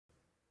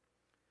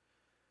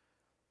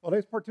Well,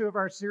 today's part two of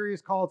our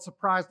series called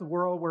Surprise the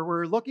World, where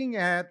we're looking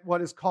at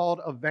what is called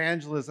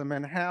evangelism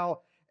and how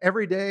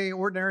everyday,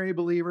 ordinary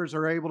believers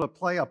are able to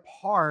play a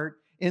part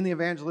in the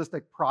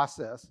evangelistic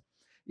process.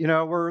 You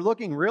know, we're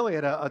looking really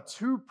at a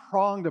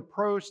two-pronged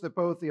approach that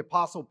both the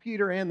Apostle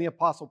Peter and the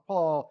Apostle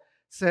Paul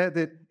said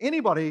that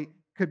anybody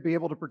could be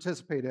able to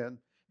participate in.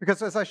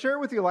 Because as I shared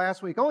with you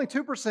last week, only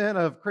 2%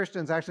 of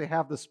Christians actually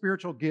have the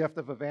spiritual gift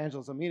of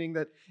evangelism, meaning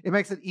that it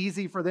makes it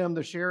easy for them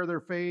to share their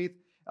faith.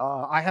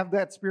 I have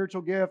that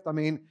spiritual gift. I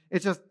mean,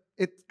 it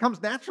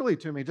comes naturally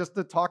to me just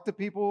to talk to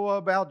people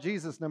about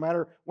Jesus, no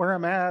matter where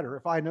I'm at or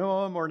if I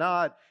know them or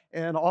not.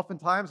 And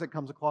oftentimes it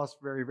comes across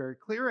very, very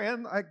clear,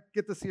 and I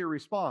get to see a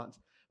response.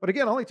 But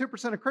again, only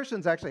 2% of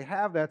Christians actually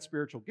have that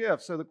spiritual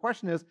gift. So the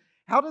question is,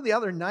 how do the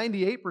other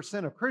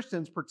 98% of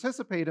Christians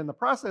participate in the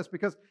process?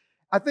 Because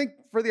I think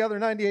for the other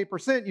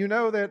 98%, you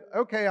know that,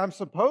 okay, I'm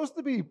supposed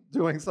to be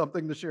doing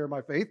something to share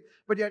my faith,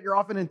 but yet you're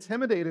often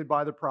intimidated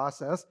by the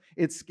process.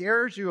 It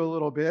scares you a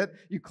little bit.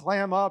 You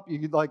clam up. You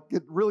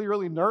get really,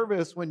 really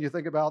nervous when you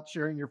think about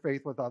sharing your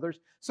faith with others.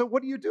 So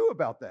what do you do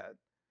about that?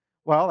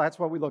 Well, that's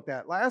what we looked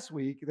at last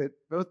week, that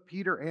both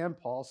Peter and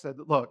Paul said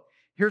that, look,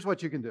 here's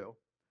what you can do.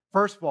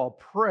 First of all,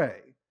 pray.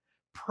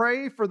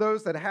 Pray for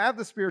those that have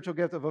the spiritual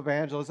gift of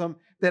evangelism,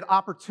 that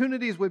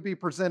opportunities would be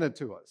presented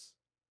to us.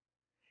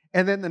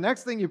 And then the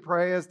next thing you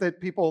pray is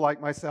that people like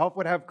myself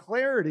would have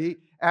clarity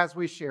as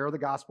we share the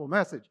gospel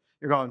message.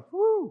 You're going,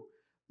 whoo,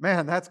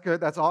 man, that's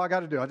good. That's all I got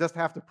to do. I just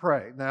have to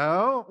pray.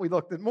 No, we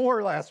looked at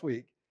more last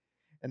week.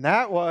 And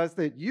that was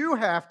that you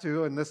have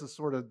to, and this is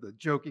sort of the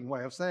joking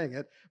way of saying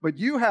it, but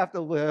you have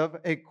to live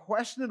a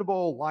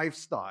questionable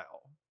lifestyle.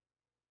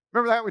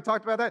 Remember that? We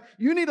talked about that?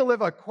 You need to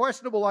live a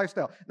questionable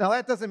lifestyle. Now,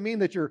 that doesn't mean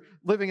that you're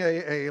living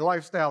a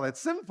lifestyle that's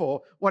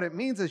sinful. What it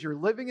means is you're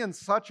living in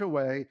such a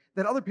way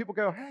that other people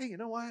go, hey, you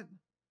know what?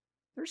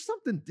 There's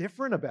something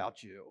different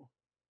about you.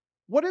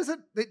 What is it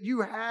that you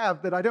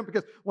have that I don't?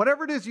 Because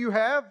whatever it is you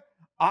have,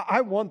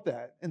 I want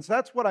that. And so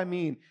that's what I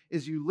mean,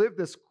 is you live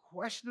this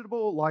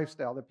questionable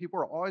lifestyle that people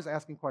are always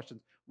asking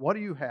questions. What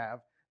do you have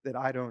that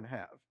I don't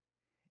have?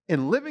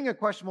 And living a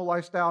questionable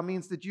lifestyle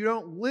means that you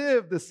don't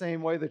live the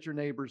same way that your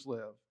neighbors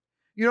live.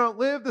 You don't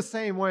live the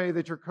same way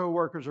that your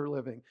coworkers are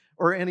living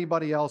or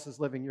anybody else is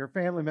living, your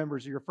family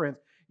members or your friends.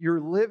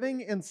 You're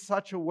living in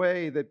such a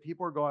way that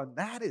people are going,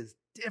 that is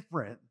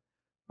different,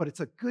 but it's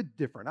a good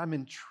different. I'm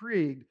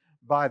intrigued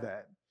by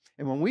that.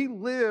 And when we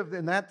live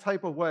in that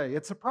type of way,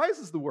 it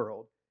surprises the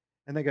world.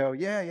 And they go,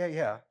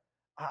 yeah.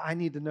 I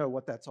need to know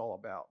what that's all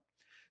about.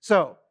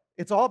 So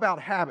it's all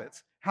about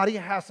habits. How do you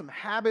have some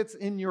habits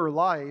in your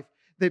life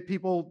that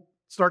people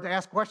start to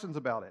ask questions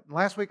about it? And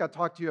last week I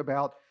talked to you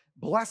about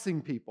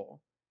blessing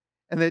people,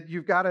 and that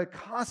you've got to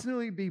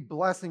constantly be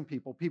blessing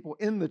people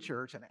in the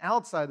church and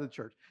outside the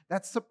church.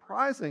 That's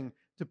surprising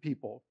to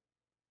people.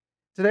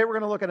 Today we're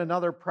going to look at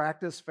another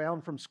practice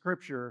found from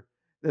Scripture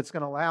that's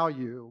going to allow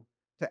you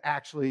to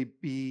actually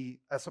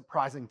be a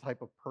surprising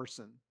type of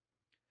person.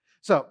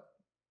 So,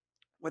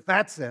 with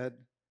that said,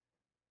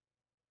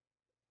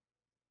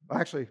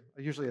 actually,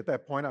 usually at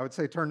that point, I would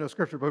say turn to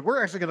Scripture, but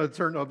we're actually going to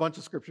turn to a bunch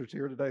of Scriptures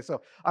here today.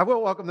 So I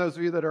will welcome those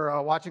of you that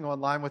are watching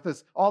online with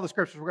us. All the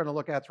Scriptures we're going to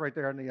look at is right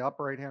there in the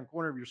upper right-hand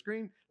corner of your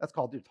screen. That's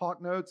called your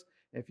talk notes.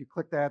 If you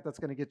click that, that's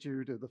going to get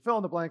you to the fill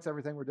in the blanks,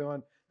 everything we're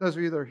doing. Those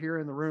of you that are here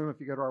in the room, if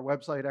you go to our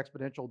website,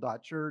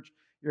 exponential.church,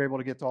 you're able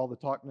to get to all the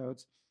talk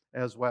notes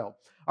as well.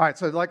 All right,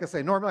 so like I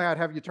say, normally I'd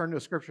have you turn to a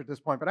scripture at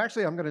this point, but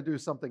actually I'm going to do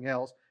something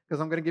else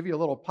because I'm going to give you a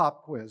little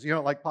pop quiz. You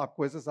don't like pop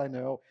quizzes, I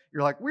know.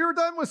 You're like, we were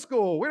done with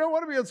school. We don't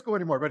want to be in school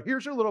anymore, but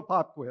here's your little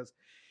pop quiz.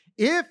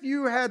 If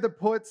you had to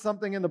put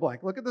something in the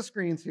blank, look at the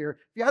screens here.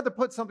 If you had to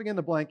put something in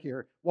the blank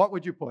here, what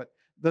would you put?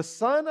 The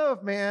Son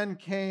of Man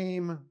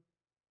came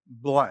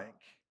blank.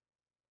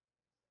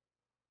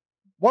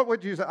 What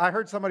would you say? I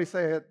heard somebody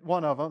say it,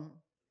 one of them.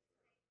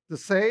 To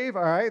save,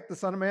 all right. The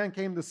Son of Man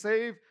came to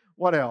save.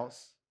 What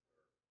else?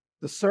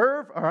 To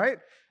serve, all right.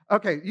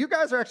 Okay, you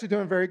guys are actually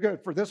doing very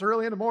good for this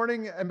early in the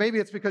morning, and maybe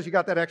it's because you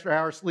got that extra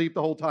hour sleep,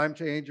 the whole time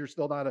change, you're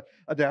still not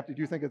adapted.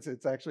 You think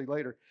it's actually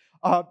later.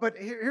 But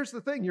here's the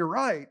thing, you're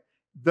right.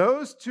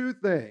 Those two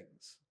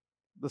things,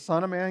 the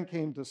Son of Man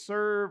came to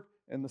serve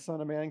and the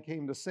Son of Man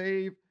came to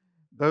save,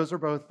 those are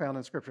both found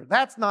in Scripture.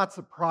 That's not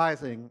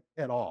surprising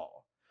at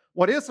all.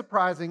 What is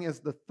surprising is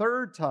the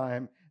third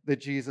time that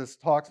Jesus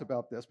talks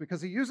about this,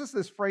 because he uses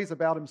this phrase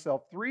about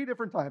himself 3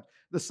 different times,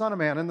 the Son of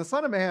Man. And the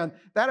Son of Man,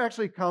 that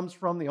actually comes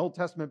from the Old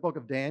Testament book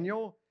of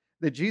Daniel,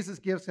 that Jesus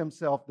gives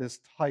himself this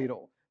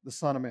title, the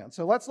Son of Man.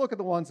 So let's look at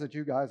the ones that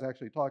you guys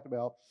actually talked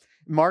about.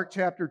 Mark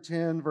chapter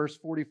 10, verse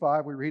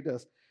 45, we read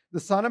this. The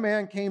Son of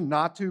Man came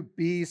not to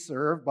be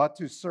served, but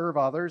to serve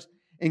others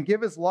and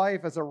give his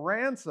life as a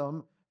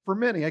ransom for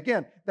many.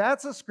 Again,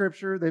 that's a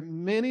scripture that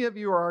many of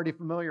you are already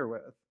familiar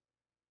with.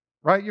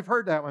 Right? You've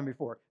heard that one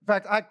before. In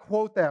fact, I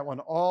quote that one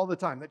all the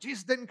time, that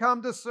Jesus didn't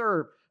come to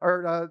serve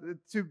or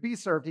to be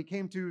served. He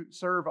came to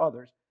serve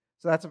others.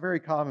 So that's a very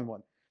common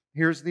one.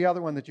 Here's the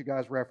other one that you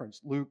guys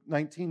referenced, Luke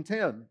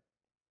 19:10.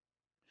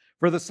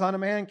 For the Son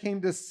of Man came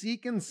to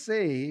seek and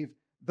save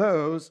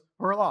those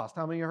who are lost.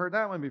 How many of you heard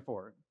that one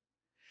before?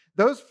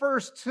 Those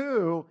first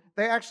two,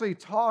 they actually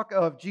talk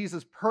of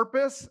Jesus'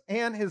 purpose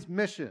and his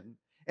mission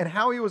and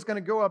how he was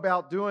going to go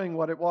about doing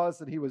what it was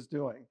that he was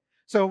doing.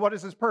 So what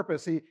is his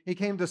purpose? He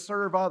came to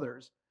serve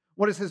others.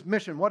 What is his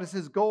mission? What is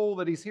his goal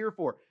that he's here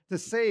for? To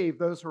save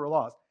those who are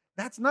lost.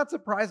 That's not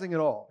surprising at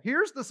all.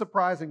 Here's the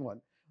surprising one.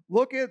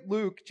 Look at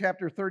Luke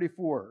chapter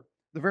 34,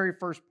 the very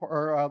first part,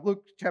 or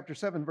Luke chapter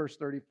 7, verse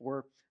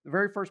 34, the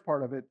very first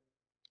part of it.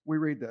 We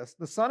read this.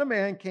 The Son of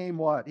Man came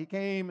what? He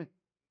came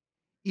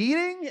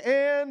eating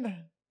and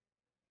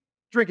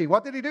drinking.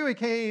 What did he do? He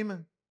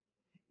came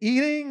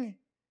eating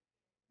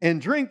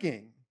and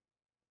drinking.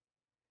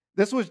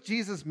 This was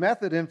Jesus'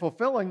 method in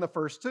fulfilling the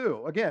first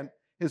two. Again,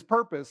 his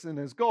purpose and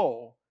his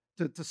goal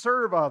to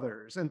serve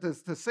others and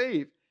to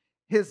save.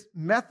 His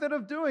method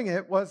of doing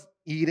it was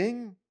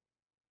eating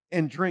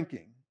and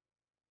drinking.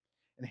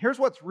 And here's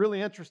what's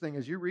really interesting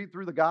as you read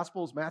through the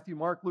Gospels, Matthew,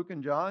 Mark, Luke,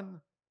 and John,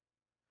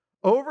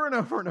 over and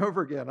over and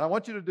over again. I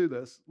want you to do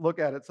this. Look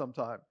at it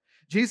sometime.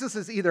 Jesus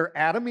is either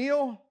at a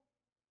meal,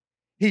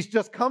 he's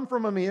just come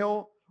from a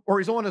meal, or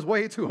he's on his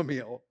way to a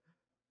meal.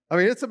 I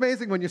mean, it's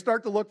amazing when you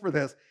start to look for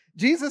this.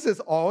 Jesus is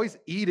always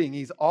eating.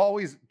 He's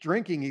always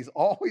drinking. He's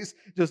always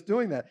just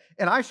doing that.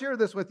 And I share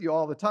this with you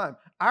all the time.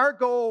 Our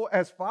goal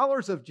as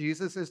followers of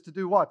Jesus is to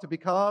do what? To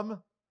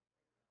become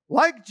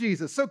like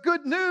Jesus. So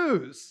good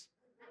news.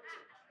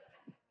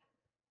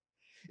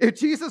 If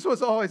Jesus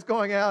was always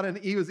going out and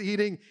he was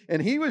eating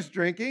and he was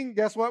drinking,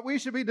 guess what we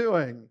should be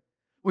doing?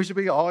 We should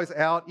be always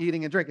out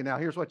eating and drinking. Now,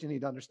 here's what you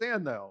need to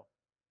understand, though.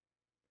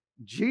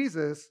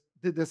 Jesus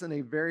did this in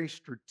a very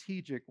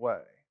strategic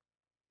way.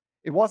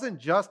 It wasn't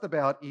just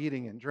about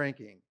eating and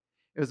drinking.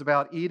 It was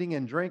about eating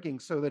and drinking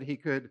so that he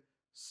could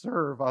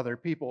serve other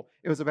people.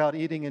 It was about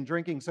eating and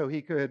drinking so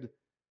he could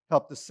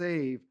help to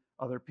save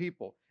other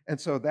people. And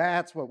so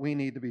that's what we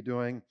need to be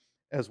doing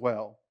as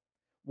well.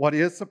 What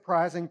is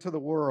surprising to the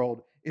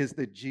world is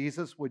that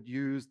Jesus would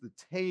use the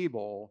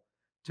table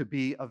to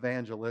be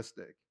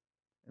evangelistic.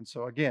 And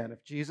so again,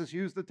 if Jesus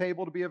used the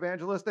table to be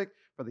evangelistic,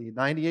 for the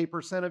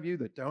 98% of you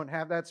that don't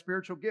have that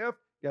spiritual gift,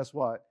 guess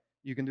what?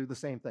 You can do the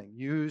same thing.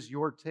 Use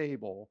your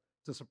table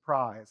to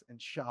surprise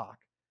and shock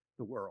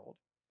the world.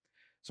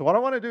 So what I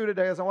want to do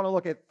today is I want to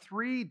look at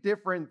three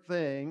different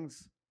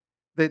things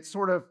that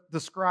sort of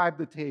describe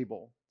the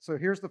table. So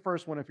here's the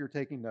first one if you're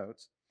taking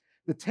notes.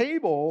 The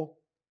table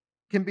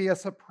can be a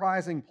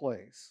surprising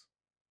place.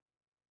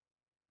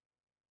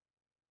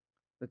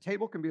 The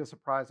table can be a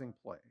surprising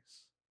place.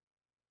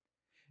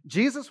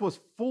 Jesus was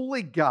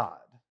fully God,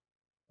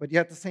 but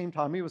yet at the same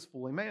time, he was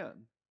fully man.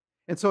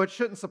 And so it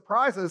shouldn't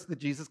surprise us that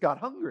Jesus got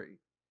hungry,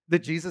 that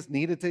Jesus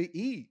needed to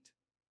eat.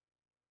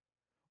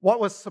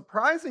 What was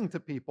surprising to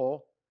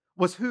people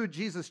was who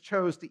Jesus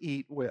chose to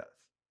eat with.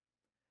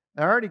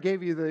 Now, I already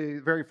gave you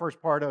the very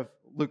first part of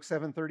Luke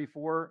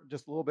 7:34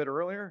 just a little bit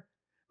earlier,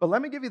 but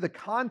let me give you the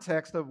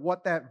context of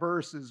what that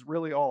verse is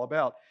really all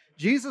about.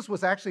 Jesus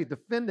was actually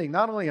defending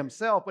not only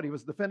himself, but he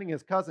was defending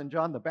his cousin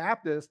John the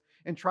Baptist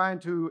and trying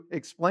to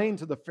explain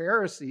to the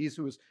Pharisees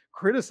who was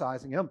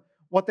criticizing him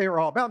what they were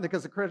all about,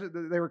 because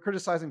they were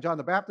criticizing John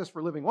the Baptist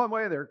for living one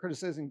way, they were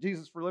criticizing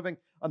Jesus for living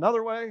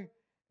another way.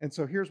 And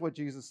so here's what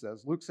Jesus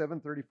says, Luke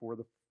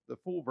 7:34, the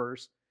full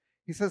verse.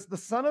 He says, the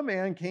Son of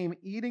Man came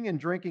eating and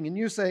drinking, and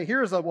you say,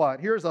 here's a what?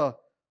 Here's a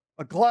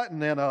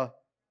glutton and a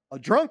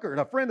drunkard,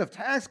 a friend of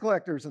tax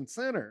collectors and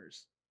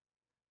sinners.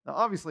 Now,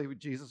 obviously,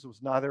 Jesus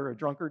was neither a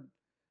drunkard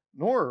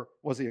nor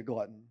was he a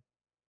glutton.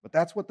 But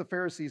that's what the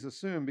Pharisees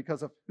assumed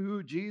because of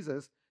who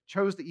Jesus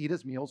chose to eat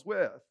his meals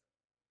with.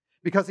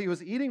 Because he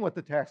was eating with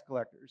the tax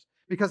collectors.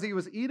 Because he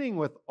was eating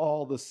with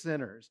all the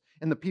sinners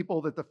and the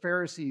people that the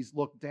Pharisees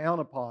looked down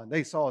upon.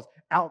 They saw as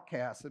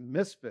outcasts and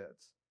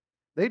misfits.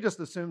 They just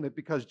assumed that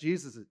because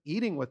Jesus is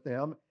eating with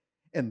them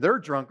and they're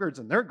drunkards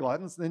and they're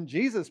gluttons, then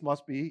Jesus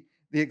must be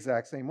the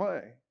exact same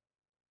way.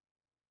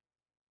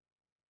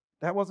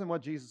 That wasn't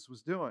what Jesus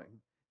was doing.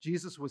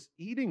 Jesus was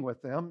eating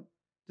with them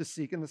to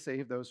seek and to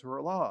save those who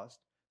are lost,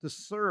 to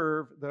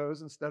serve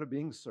those instead of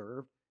being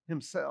served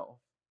himself.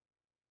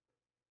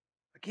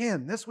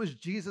 Again, this was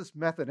Jesus'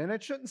 method, and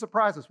it shouldn't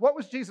surprise us. What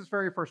was Jesus'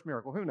 very first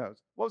miracle? Who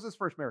knows? What was his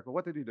first miracle?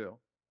 What did he do?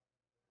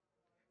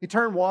 He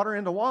turned water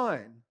into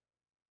wine.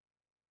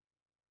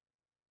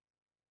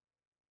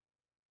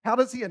 How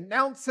does he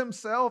announce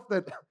himself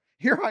that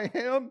here I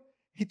am?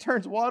 He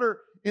turns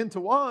water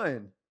into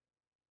wine.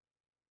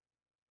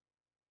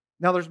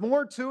 Now, there's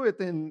more to it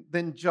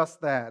than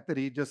just that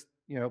he just,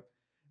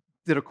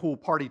 did a cool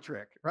party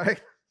trick,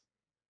 right?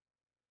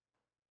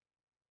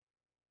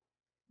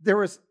 There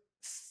was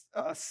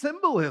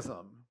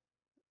symbolism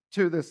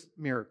to this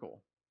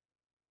miracle.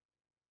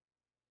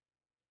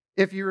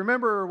 If you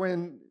remember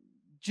when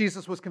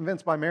Jesus was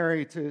convinced by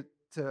Mary to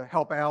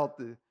help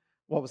out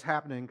what was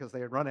happening because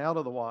they had run out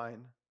of the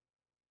wine,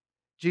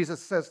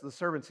 Jesus says to the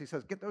servants, he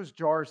says, get those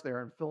jars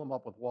there and fill them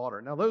up with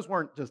water. Now, those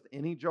weren't just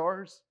any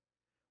jars.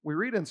 We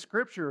read in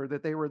Scripture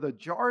that they were the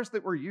jars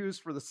that were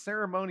used for the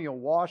ceremonial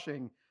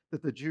washing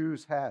that the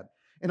Jews had.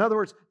 In other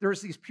words,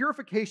 there's these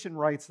purification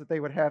rites that they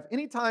would have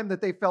anytime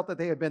that they felt that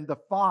they had been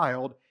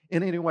defiled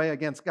in any way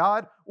against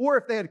God, or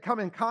if they had come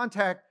in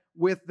contact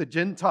with the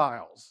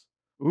Gentiles.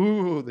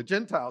 Ooh, the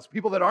Gentiles,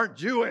 people that aren't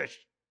Jewish.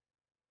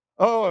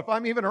 Oh, if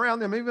I'm even around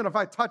them, even if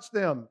I touch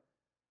them,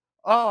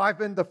 oh, I've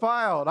been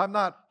defiled. I'm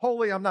not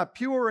holy. I'm not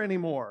pure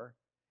anymore.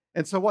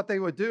 And so what they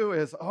would do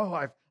is, oh,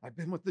 I've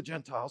been with the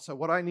Gentiles. So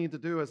what I need to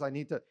do is I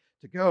need to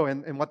go.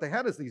 And what they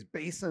had is these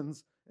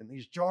basins and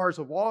these jars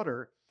of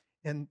water.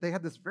 And they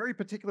had this very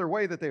particular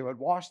way that they would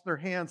wash their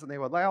hands, and they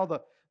would allow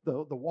the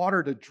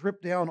water to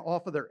drip down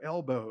off of their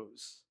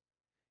elbows.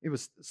 It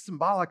was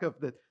symbolic of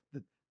the,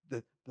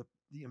 the,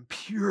 the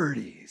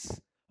impurities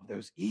of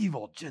those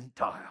evil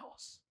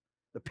Gentiles.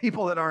 The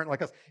people that aren't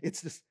like us,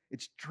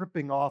 it's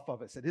dripping off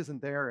of us. It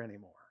isn't there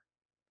anymore.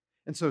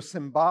 And so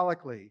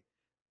symbolically,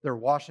 they're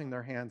washing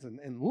their hands,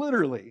 and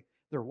literally,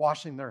 they're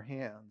washing their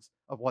hands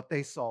of what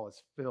they saw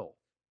as filth.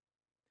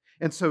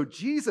 And so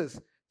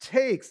Jesus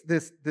takes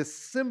this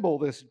symbol,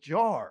 this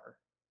jar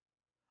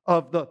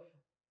of the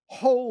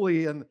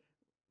holy and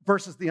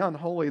versus the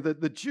unholy,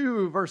 the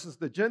Jew versus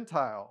the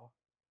Gentile,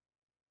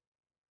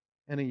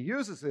 and he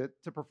uses it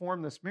to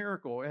perform this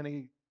miracle, and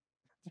he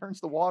turns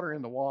the water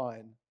into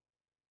wine.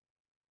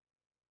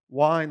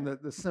 Wine,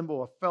 the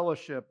symbol of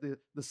fellowship,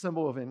 the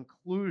symbol of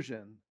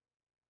inclusion,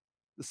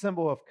 the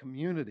symbol of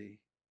community.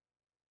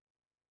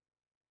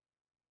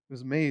 It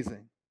was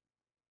amazing.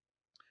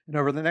 And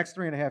over the next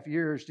 3.5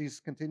 years, Jesus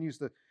continues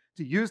to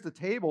use the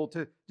table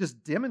to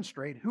just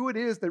demonstrate who it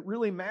is that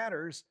really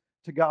matters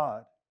to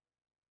God.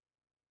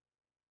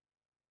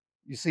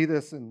 You see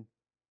this in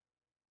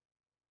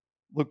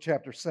Luke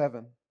chapter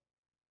 7.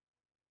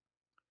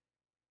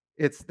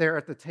 It's there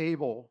at the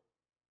table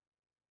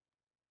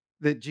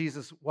that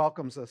Jesus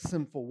welcomes a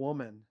sinful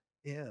woman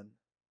in.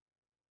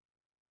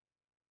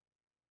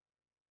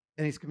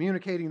 And he's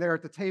communicating there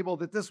at the table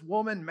that this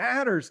woman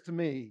matters to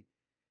me.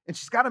 And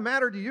she's got to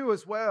matter to you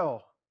as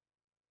well.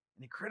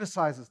 And he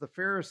criticizes the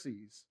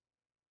Pharisees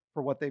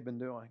for what they've been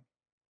doing.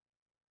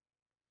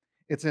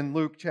 It's in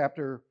Luke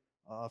chapter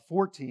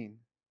 14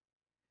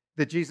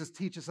 that Jesus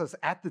teaches us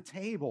at the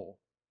table.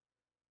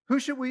 Who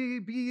should we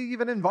be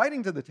even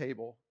inviting to the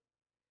table?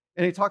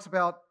 And he talks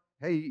about,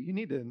 hey, you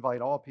need to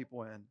invite all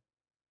people in.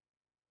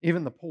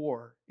 Even the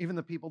poor, even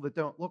the people that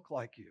don't look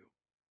like you,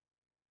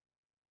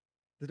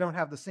 that don't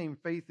have the same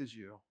faith as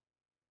you.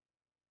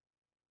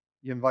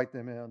 You invite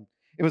them in.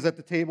 It was at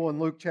the table in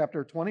Luke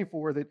chapter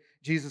 24 that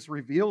Jesus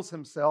reveals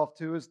himself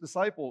to his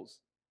disciples,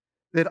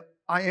 that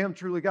I am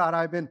truly God.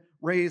 I've been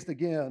raised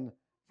again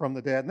from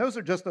the dead. And those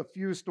are just a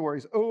few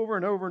stories over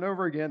and over and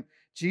over again.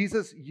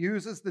 Jesus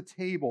uses the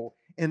table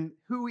and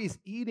who he's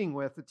eating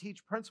with to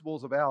teach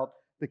principles about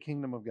the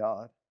kingdom of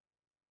God.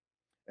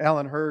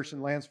 Alan Hirsch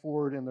and Lance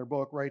Ford, in their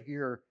book Right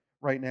Here,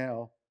 Right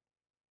Now,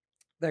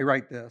 they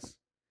write this: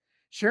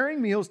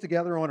 sharing meals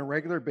together on a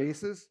regular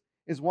basis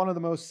is one of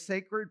the most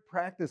sacred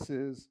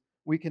practices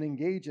we can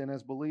engage in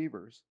as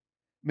believers.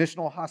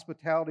 Missional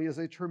hospitality is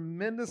a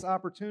tremendous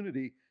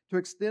opportunity to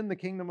extend the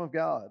kingdom of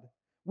God.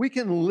 We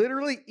can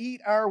literally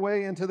eat our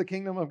way into the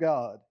kingdom of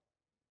God.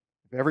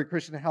 If every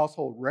Christian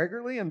household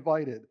regularly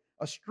invited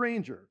a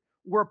stranger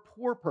or a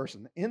poor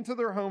person into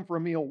their home for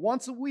a meal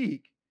once a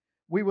week,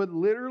 we would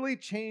literally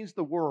change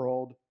the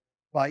world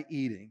by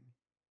eating.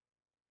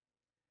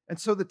 And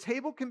so the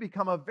table can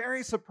become a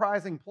very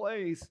surprising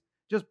place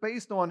just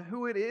based on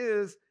who it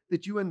is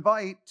that you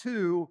invite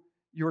to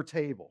your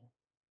table.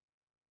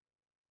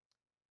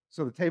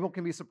 So the table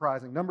can be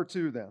surprising. Number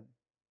 2, then.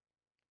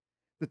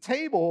 The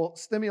table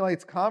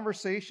stimulates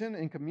conversation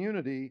and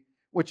community,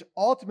 which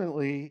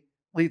ultimately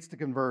leads to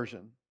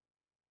conversion.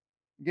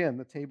 Again,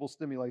 the table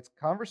stimulates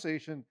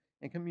conversation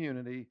and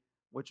community,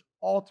 which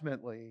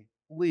ultimately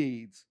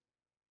leads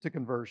to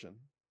conversion.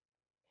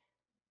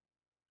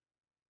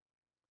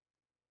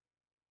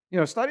 You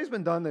know, studies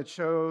been done that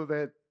show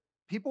that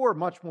people are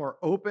much more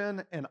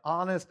open and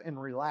honest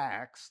and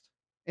relaxed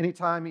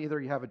anytime either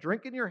you have a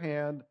drink in your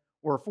hand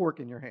or a fork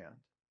in your hand.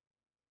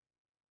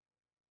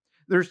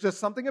 There's just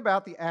something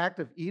about the act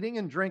of eating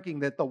and drinking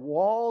that the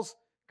walls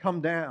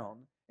come down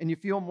and you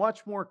feel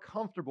much more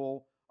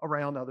comfortable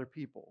around other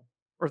people.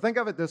 Or think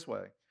of it this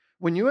way.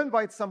 When you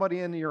invite somebody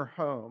into your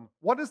home,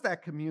 what is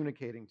that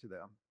communicating to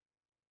them?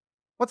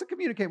 What's it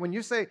communicate when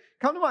you say,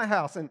 come to my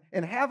house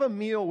and have a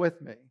meal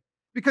with me?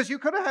 Because you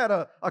could have had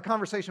a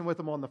conversation with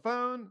them on the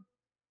phone.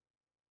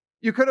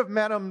 You could have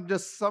met them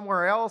just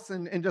somewhere else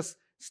and just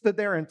stood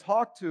there and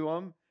talked to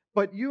them.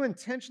 But you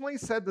intentionally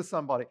said to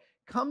somebody,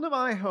 come to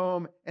my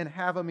home and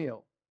have a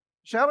meal.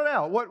 Shout it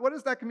out. What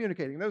is that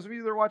communicating? Those of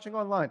you that are watching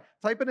online,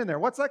 type it in there.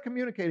 What's that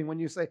communicating when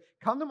you say,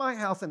 come to my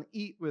house and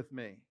eat with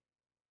me?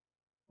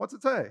 What's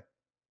it say?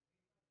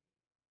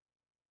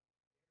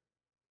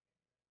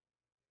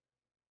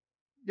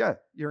 Yeah,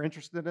 you're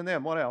interested in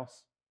them. What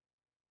else?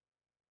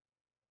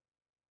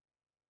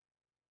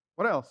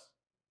 What else?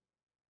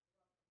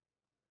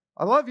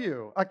 I love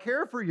you. I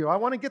care for you. I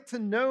want to get to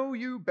know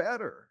you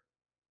better.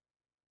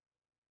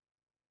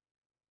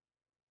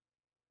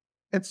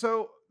 And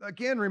so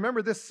again,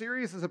 remember this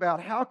series is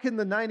about how can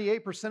the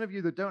 98% of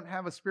you that don't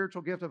have a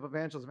spiritual gift of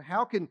evangelism,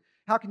 how can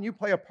you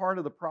play a part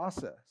of the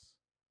process?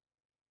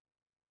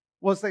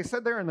 Well, as they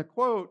said there in the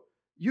quote,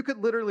 you could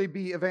literally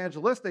be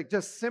evangelistic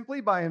just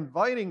simply by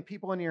inviting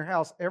people into your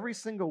house every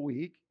single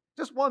week,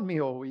 just one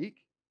meal a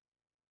week,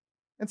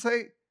 and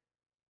say,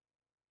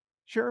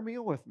 share a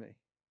meal with me.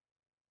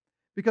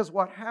 Because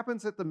what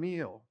happens at the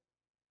meal,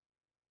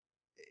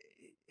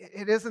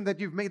 it isn't that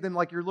you've made them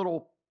like your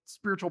little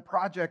spiritual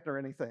project or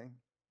anything.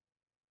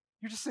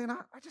 You're just saying,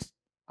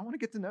 I want to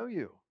get to know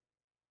you.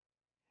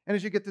 And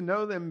as you get to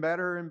know them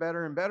better and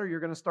better and better, you're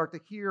going to start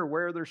to hear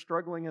where they're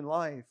struggling in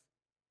life.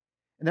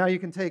 And now you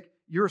can take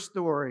your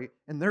story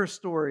and their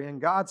story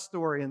and God's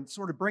story and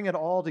sort of bring it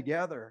all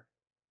together.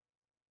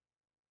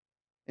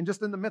 And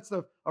just in the midst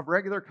of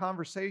regular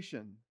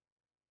conversation,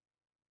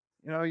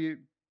 you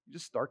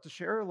just start to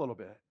share a little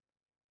bit.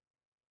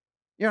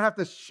 You don't have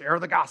to share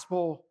the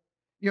gospel.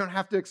 You don't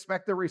have to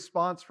expect a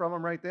response from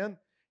them right then.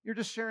 You're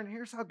just sharing,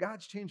 here's how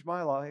God's changed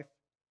my life.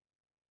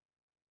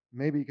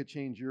 Maybe he could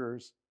change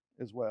yours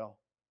as well.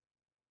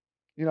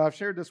 I've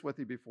shared this with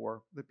you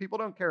before, that people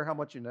don't care how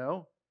much you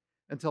know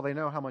until they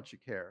know how much you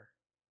care.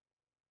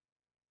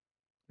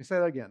 Let me say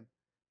that again.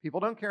 People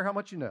don't care how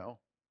much you know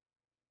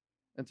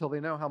until they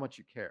know how much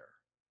you care.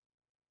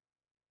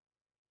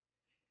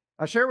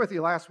 I shared with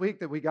you last week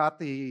that we got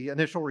the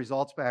initial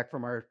results back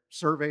from our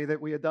survey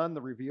that we had done,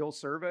 the Reveal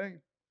survey.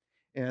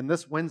 And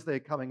this Wednesday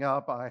coming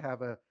up, I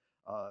have a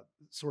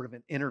sort of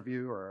an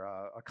interview or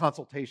a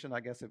consultation,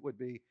 I guess it would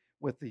be,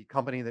 with the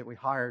company that we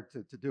hired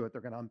to do it.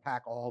 They're going to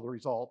unpack all the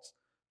results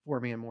for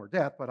me in more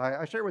depth. But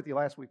I shared with you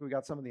last week, we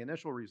got some of the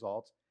initial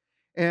results.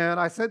 And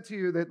I said to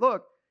you that,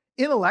 look,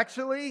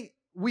 intellectually,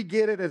 we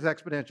get it as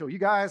exponential. You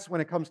guys,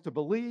 when it comes to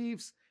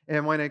beliefs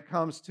and when it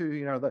comes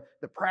to,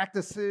 the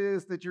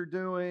practices that you're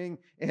doing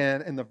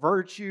and the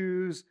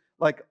virtues,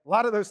 like a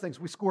lot of those things,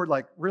 we scored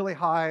like really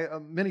high,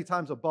 many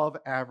times above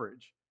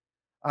average.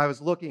 I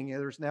was looking,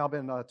 there's now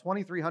been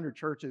 2,300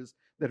 churches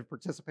that have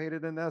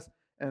participated in this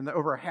and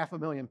over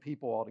 500,000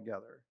 people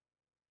altogether.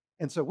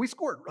 And so we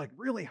scored like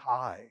really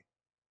high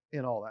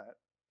in all that.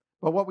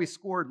 But what we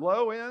scored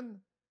low in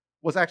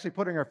was actually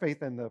putting our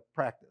faith into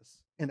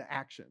practice, into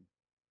action.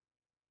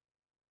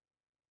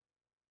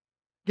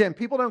 Again,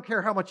 people don't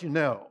care how much you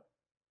know.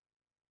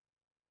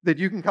 That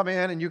you can come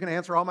in and you can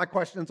answer all my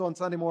questions on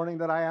Sunday morning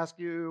that I ask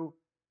you,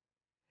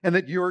 and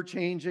that you're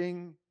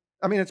changing.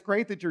 I mean, it's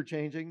great that you're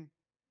changing,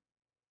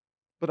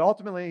 but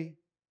ultimately,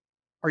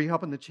 are you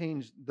helping to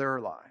change their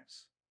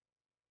lives?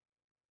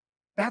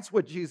 That's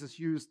what Jesus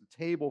used the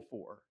table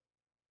for.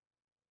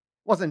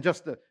 It wasn't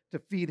just to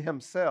feed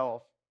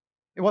himself.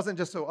 It wasn't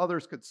just so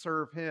others could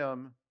serve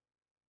him.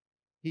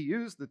 He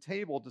used the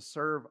table to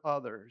serve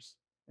others,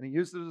 and he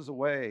used it as a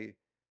way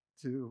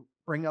to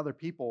bring other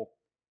people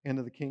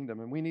into the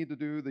kingdom. And we need to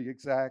do the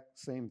exact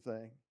same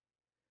thing.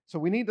 So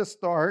we need to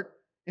start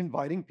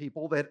inviting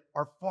people that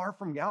are far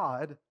from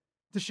God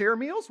to share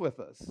meals with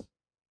us.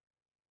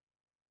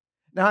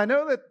 Now, I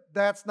know that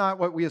that's not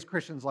what we as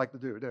Christians like to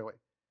do we?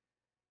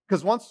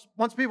 Because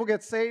once people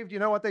get saved, you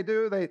know what they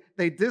do?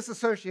 They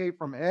disassociate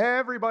from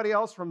everybody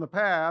else from the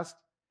past,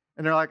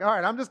 and they're like, all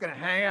right, I'm just going to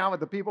hang out with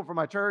the people from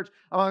my church.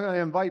 I'm not going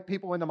to invite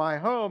people into my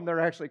home that are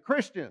actually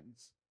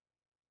Christians.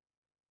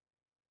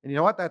 And you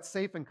know what? That's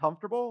safe and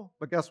comfortable,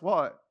 but guess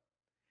what?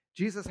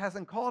 Jesus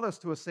hasn't called us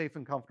to a safe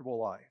and comfortable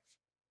life.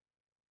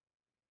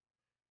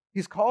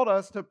 He's called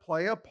us to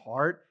play a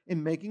part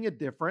in making a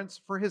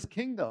difference for his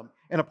kingdom.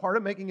 And a part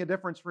of making a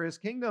difference for his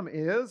kingdom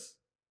is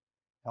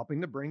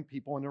helping to bring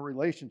people into a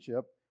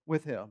relationship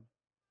with him.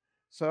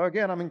 So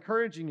again, I'm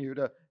encouraging you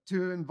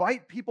to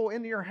invite people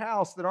into your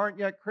house that aren't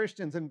yet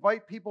Christians.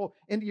 Invite people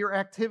into your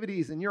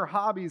activities and your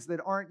hobbies that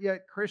aren't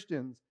yet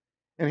Christians.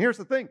 And here's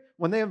the thing,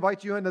 when they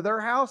invite you into their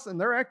house and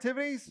their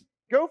activities,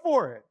 go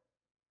for it.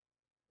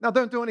 Now,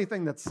 don't do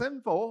anything that's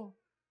sinful,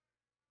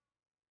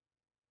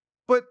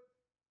 but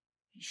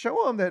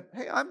show them that,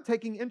 hey, I'm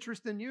taking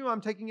interest in you.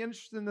 I'm taking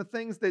interest in the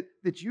things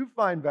that you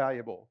find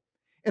valuable.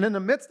 And in the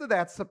midst of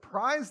that,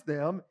 surprise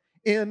them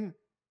in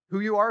who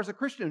you are as a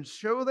Christian.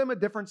 Show them a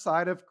different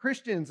side of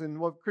Christians and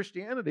what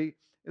Christianity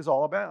is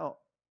all about.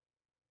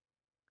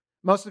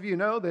 Most of you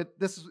know that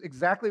this is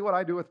exactly what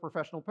I do with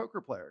professional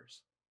poker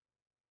players.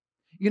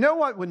 You know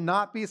what would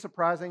not be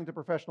surprising to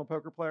professional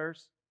poker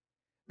players?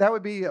 That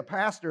would be a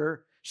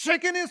pastor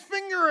shaking his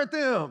finger at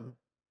them.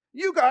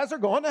 You guys are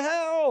going to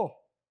hell.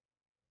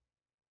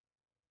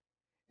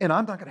 And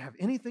I'm not going to have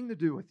anything to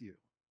do with you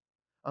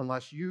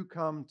unless you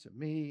come to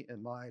me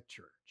in my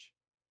church.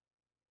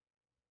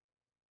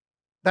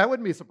 That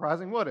wouldn't be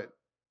surprising, would it?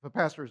 If a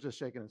pastor is just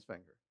shaking his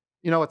finger.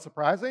 You know what's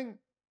surprising?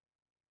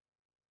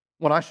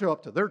 When I show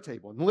up to their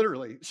table, and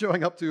literally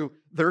showing up to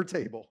their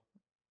table.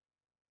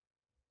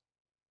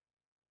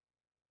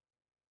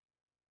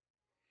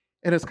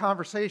 And as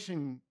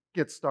conversation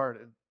gets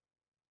started,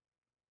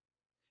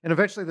 and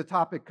eventually the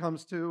topic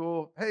comes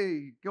to,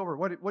 hey, Gilbert,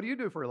 what do you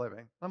do for a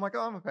living? I'm like,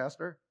 oh, I'm a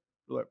pastor.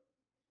 They're like,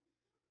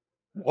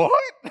 what?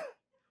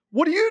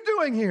 What are you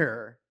doing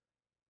here?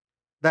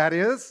 That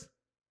is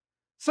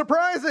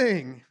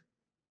Surprising.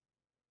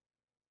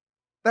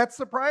 That's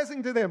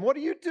surprising to them. What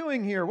are you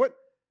doing here?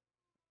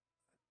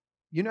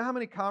 You know how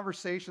many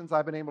conversations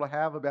I've been able to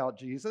have about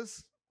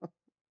Jesus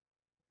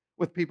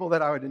with people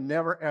that I would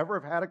never, ever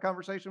have had a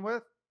conversation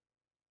with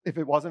if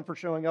it wasn't for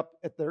showing up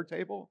at their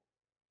table?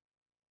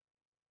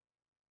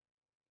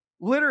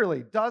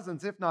 Literally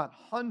dozens, if not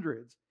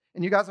hundreds.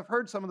 And you guys have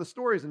heard some of the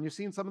stories and you've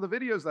seen some of the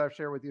videos that I've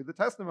shared with you, the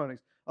testimonies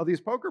of these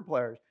poker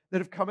players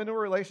that have come into a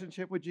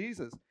relationship with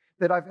Jesus,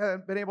 that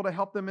I've been able to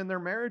help them in their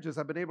marriages.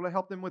 I've been able to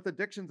help them with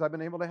addictions. I've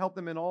been able to help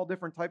them in all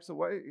different types of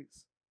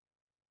ways.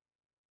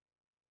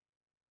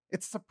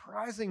 It's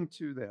surprising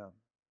to them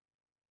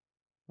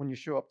when you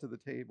show up to the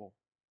table.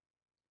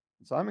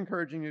 And so I'm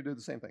encouraging you to do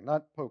the same thing.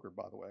 Not poker,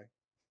 by the way.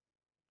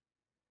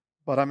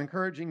 But I'm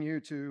encouraging you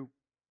to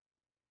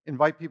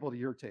invite people to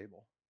your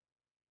table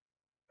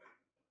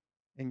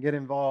and get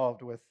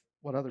involved with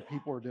what other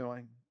people are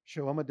doing.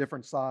 Show them a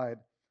different side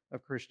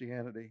of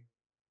Christianity.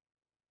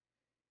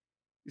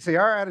 You see,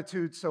 our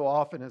attitude so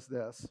often is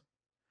this: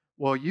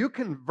 well, you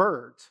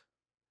convert,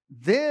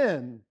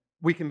 then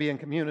we can be in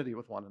community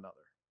with one another.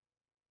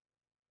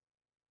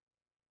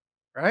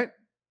 Right?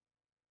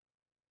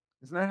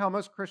 Isn't that how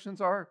most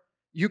Christians are?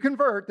 You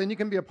convert, then you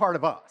can be a part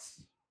of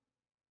us.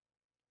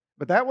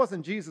 But that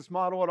wasn't Jesus'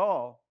 model at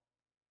all.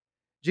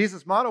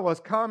 Jesus' model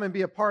was come and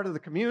be a part of the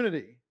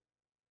community.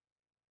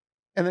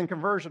 And then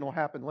conversion will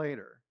happen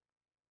later.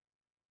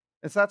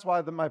 And so that's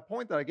why my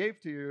point that I gave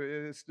to you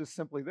is just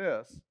simply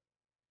this: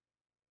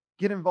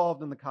 get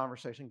involved in the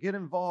conversation. Get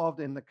involved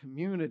in the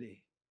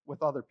community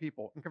with other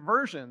people. And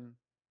conversion,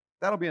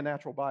 that'll be a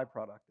natural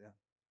byproduct then.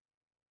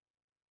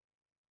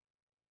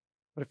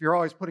 But if you're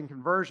always putting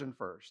conversion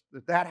first,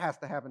 that has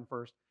to happen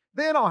first,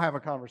 then I'll have a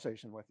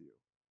conversation with you.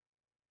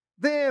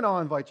 Then I'll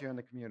invite you in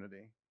the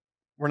community.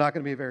 We're not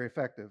going to be very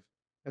effective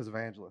as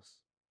evangelists.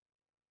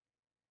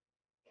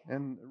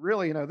 And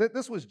really,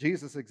 this was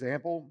Jesus'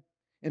 example.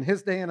 In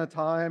his day and a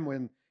time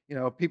when,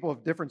 people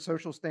of different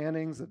social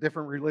standings, of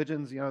different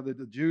religions,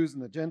 the Jews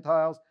and the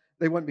Gentiles,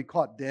 they wouldn't be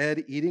caught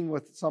dead eating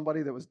with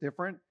somebody that was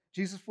different.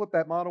 Jesus flipped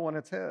that model on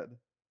its head.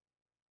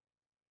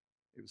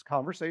 It was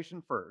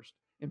conversation first,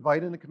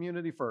 invite in the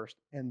community first,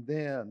 and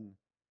then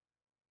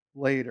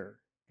later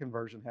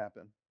conversion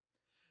happened.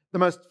 The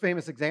most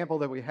famous example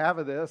that we have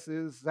of this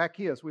is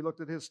Zacchaeus. We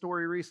looked at his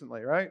story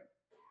recently, right?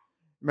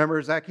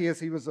 Remember Zacchaeus?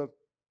 He was a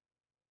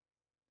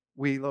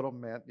wee little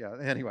man. Yeah,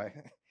 anyway,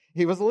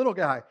 he was a little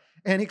guy.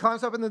 And he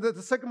climbs up in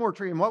the sycamore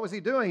tree. And what was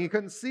he doing? He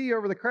couldn't see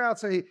over the crowd.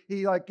 So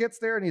he gets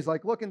there and he's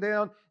looking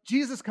down.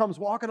 Jesus comes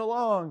walking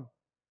along.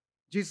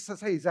 Jesus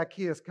says, hey,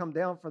 Zacchaeus, come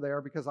down for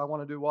there because I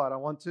want to do what? I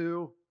want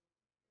to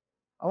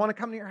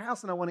come to your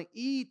house and I want to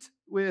eat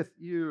with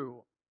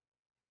you.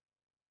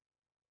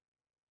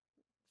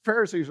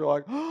 Pharisees are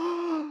like,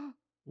 oh,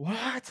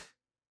 what?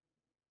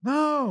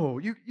 No,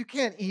 you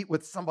can't eat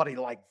with somebody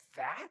like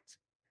that.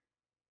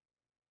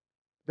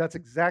 That's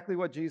exactly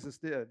what Jesus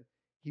did.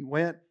 He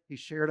went, he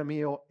shared a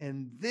meal,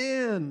 and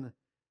then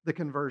the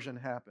conversion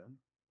happened.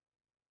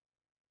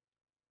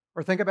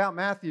 Or think about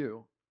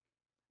Matthew.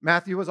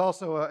 Matthew was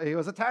also he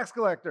was a tax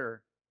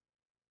collector.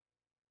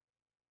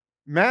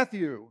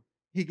 Matthew,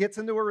 he gets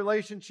into a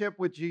relationship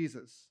with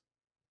Jesus.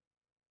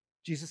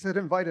 Jesus had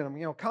invited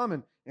him,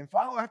 come and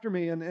follow after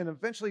me. And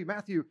eventually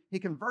Matthew, he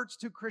converts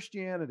to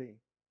Christianity.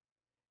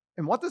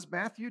 And what does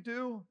Matthew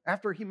do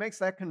after he makes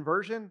that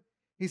conversion?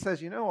 He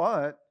says, you know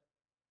what?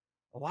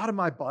 A lot of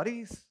my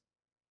buddies,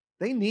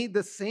 they need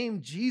the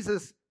same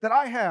Jesus that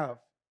I have.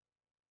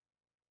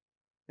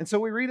 And so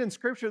we read in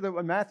Scripture that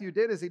what Matthew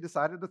did is he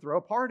decided to throw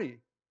a party.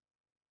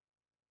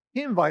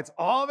 He invites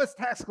all of his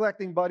tax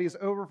collecting buddies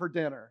over for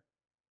dinner.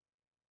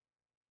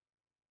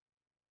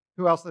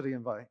 Who else did he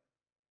invite?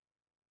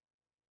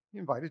 He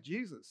invited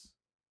Jesus.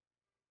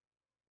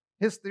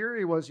 His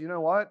theory was, you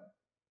know what?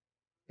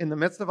 In the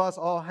midst of us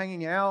all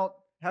hanging out,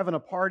 having a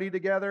party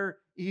together,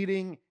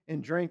 eating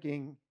and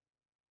drinking,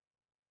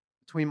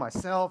 between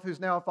myself, who's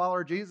now a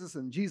follower of Jesus,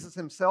 and Jesus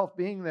himself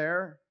being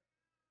there,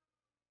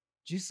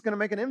 Jesus is going to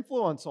make an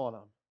influence on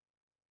him.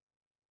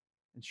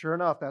 And sure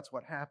enough, that's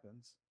what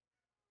happens.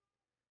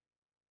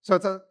 So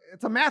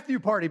it's a Matthew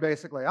party,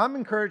 basically. I'm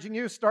encouraging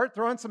you, start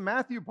throwing some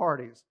Matthew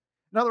parties.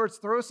 In other words,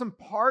 throw some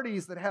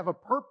parties that have a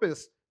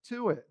purpose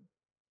to it.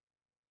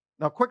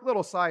 Now, quick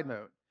little side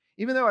note.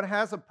 Even though it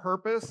has a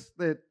purpose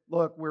that,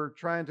 look, we're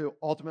trying to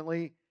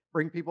ultimately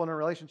bring people in a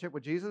relationship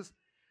with Jesus,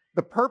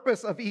 the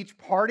purpose of each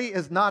party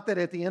is not that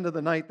at the end of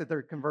the night that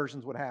their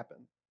conversions would happen.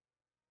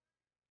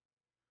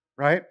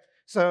 Right?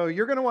 So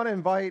you're going to want to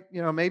invite,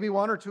 maybe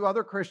one or two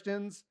other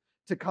Christians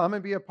to come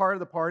and be a part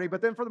of the party.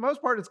 But then for the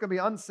most part, it's going to be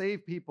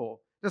unsaved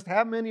people. Just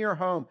have them in your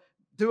home.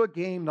 Do a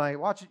game night.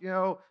 Watch,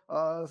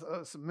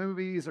 some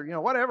movies or,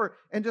 whatever.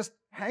 And just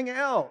hang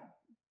out.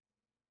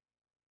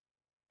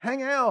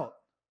 Hang out.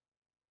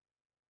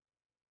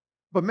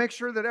 But make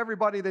sure that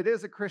everybody that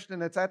is a Christian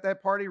that's at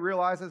that party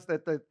realizes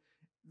that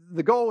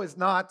the goal is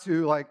not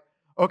to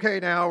okay,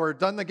 now we're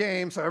done the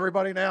game, so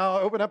everybody now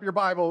open up your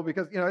Bible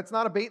because, it's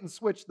not a bait and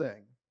switch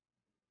thing.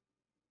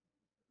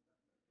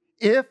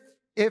 If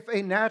If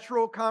a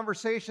natural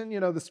conversation,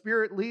 the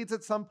Spirit leads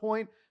at some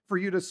point for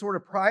you to sort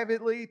of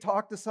privately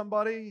talk to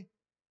somebody,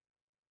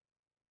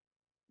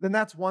 then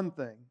that's one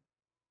thing.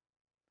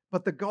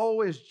 But the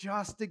goal is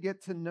just to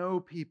get to know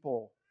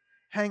people,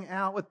 hang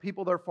out with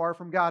people that are far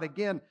from God.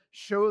 Again,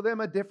 show them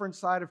a different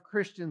side of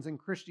Christians and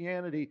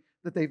Christianity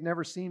that they've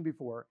never seen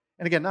before.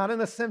 And again, not in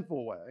a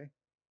sinful way.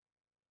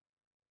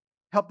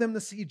 Help them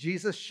to see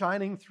Jesus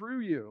shining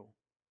through you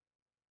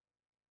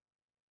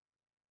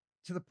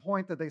to the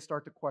point that they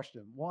start to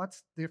question,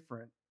 what's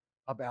different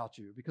about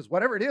you? Because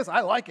whatever it is,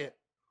 I like it.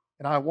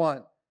 And I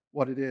want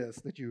what it is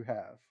that you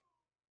have.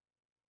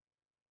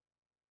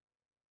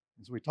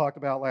 As we talked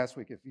about last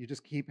week, if you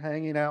just keep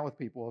hanging out with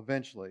people,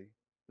 eventually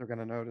they're going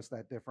to notice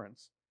that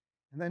difference.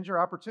 And then your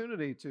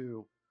opportunity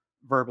to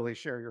verbally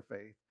share your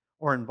faith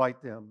or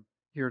invite them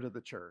here to the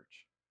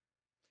church.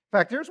 In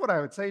fact, here's what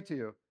I would say to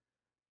you.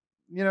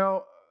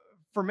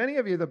 For many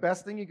of you, the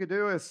best thing you could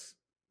do is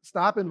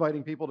stop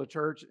inviting people to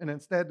church and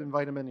instead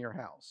invite them into your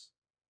house.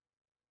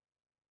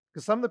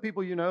 Because some of the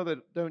people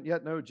that don't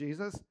yet know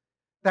Jesus,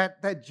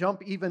 that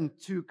jump even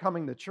to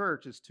coming to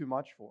church is too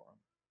much for them.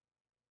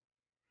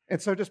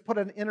 And so just put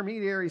an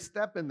intermediary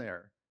step in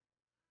there.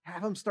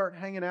 Have them start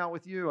hanging out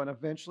with you, and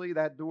eventually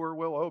that door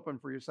will open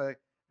for you to say,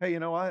 hey, you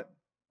know what?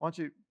 Why don't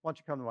you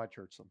come to my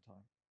church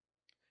sometime?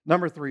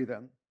 Number 3,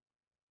 then.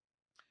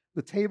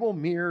 The table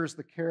mirrors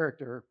the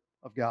character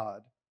of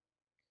God.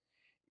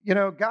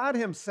 God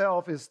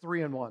himself is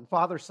 3 in 1,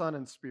 Father, Son,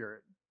 and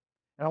Spirit.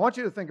 And I want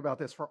you to think about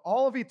this. For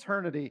all of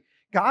eternity,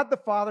 God the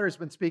Father has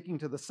been speaking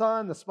to the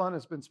Son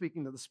has been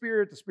speaking to the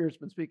Spirit's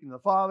been speaking to the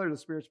Father, the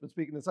Spirit's been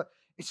speaking to the Son.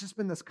 It's just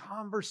been this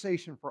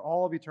conversation for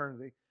all of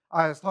eternity.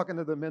 I was talking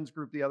to the men's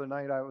group the other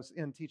night. I was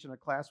in teaching a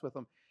class with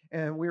them,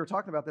 and we were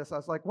talking about this. I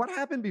was like, what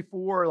happened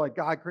before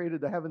God created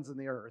the heavens and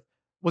the earth?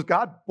 Was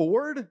God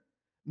bored?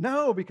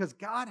 No, because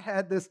God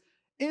had this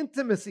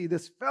intimacy,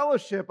 this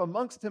fellowship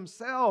amongst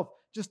himself,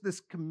 just this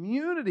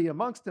community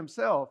amongst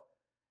himself.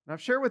 And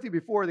I've shared with you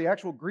before, the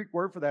actual Greek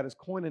word for that is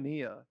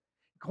koinonia.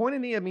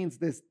 Koinonia means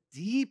this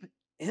deep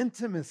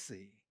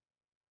intimacy,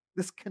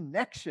 this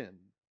connection,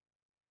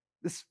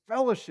 this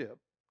fellowship,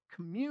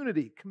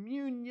 community,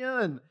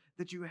 communion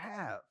that you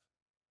have.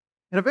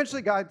 And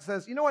eventually God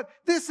says, you know what?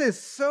 This is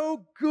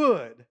so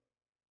good.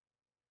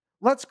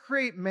 Let's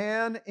create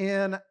man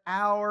in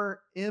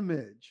our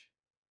image.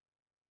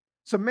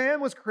 So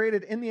man was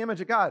created in the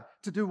image of God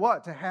to do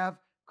what? To have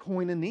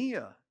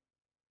koinonia.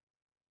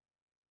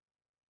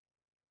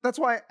 That's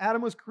why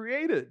Adam was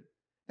created,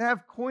 to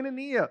have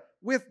koinonia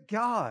with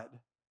God,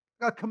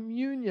 a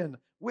communion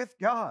with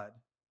God.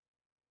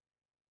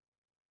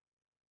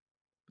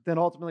 But then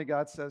ultimately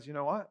God says, you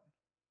know what?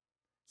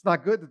 It's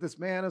not good that this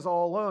man is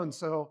all alone,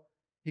 so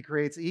he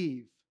creates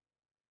Eve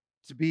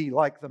to be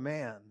like the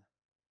man.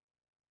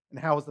 And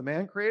how was the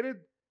man created?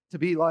 To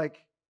be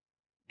like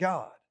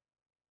God.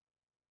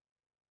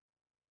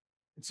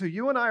 And so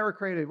you and I are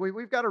created.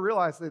 We've got to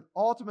realize that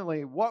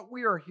ultimately what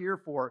we are here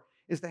for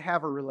is to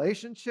have a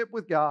relationship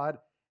with God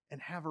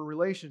and have a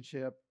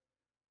relationship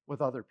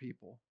with other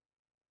people.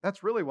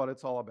 That's really what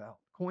it's all about.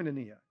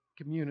 Koinonia,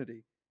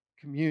 community,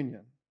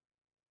 communion.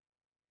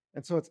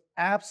 And so it's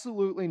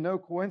absolutely no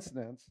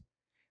coincidence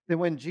that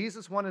when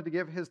Jesus wanted to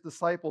give his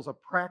disciples a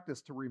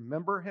practice to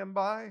remember him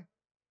by,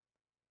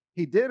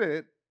 he did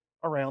it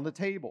around the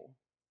table.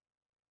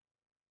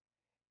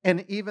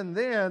 And even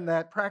then,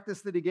 that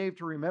practice that he gave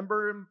to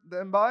remember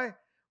them by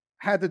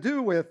had to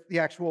do with the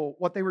actual,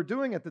 what they were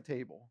doing at the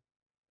table.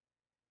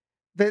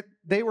 That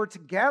they were to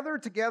gather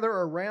together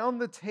around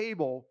the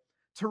table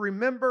to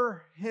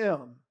remember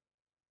him.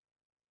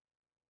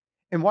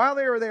 And while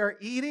they were there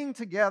eating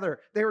together,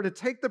 they were to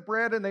take the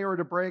bread and they were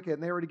to break it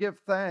and they were to give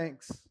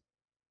thanks.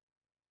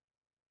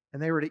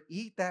 And they were to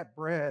eat that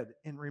bread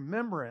in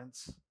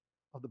remembrance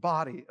of the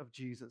body of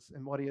Jesus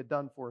and what he had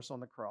done for us on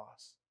the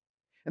cross.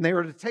 And they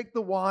were to take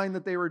the wine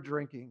that they were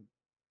drinking,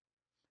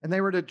 and they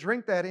were to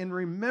drink that in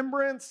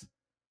remembrance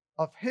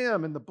of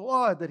him and the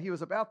blood that he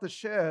was about to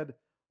shed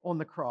on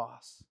the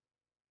cross.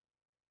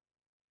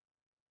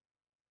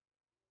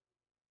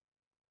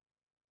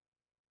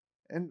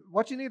 And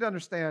what you need to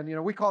understand,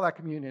 we call that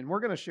communion. We're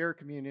going to share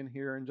communion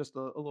here in just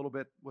a little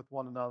bit with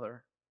one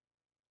another.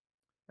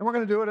 And we're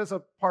going to do it as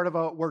a part of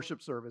a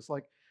worship service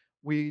like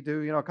we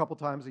do, a couple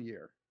times a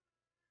year.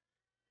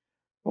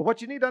 But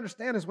what you need to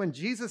understand is when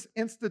Jesus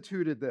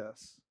instituted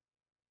this,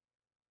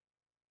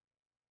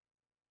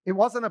 it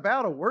wasn't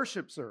about a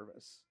worship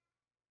service.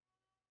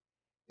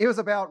 It was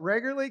about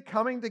regularly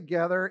coming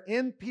together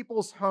in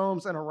people's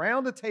homes and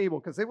around a table,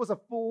 because it was a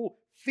full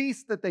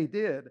feast that they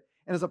did.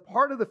 And as a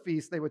part of the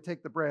feast, they would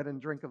take the bread and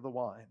drink of the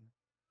wine.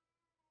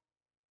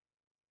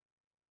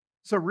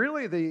 So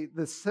really,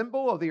 the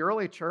symbol of the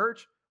early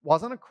church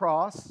wasn't a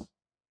cross,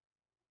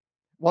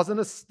 wasn't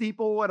a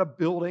steeple at a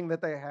building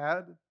that they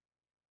had.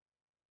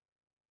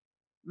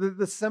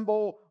 The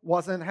symbol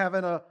wasn't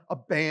having a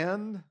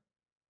band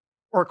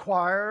or a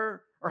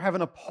choir or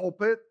having a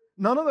pulpit.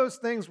 None of those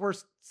things were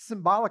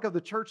symbolic of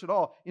the church at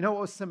all. You know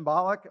what was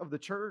symbolic of the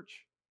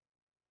church?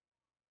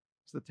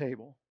 It's the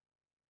table.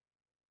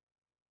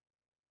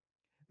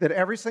 That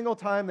every single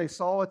time they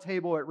saw a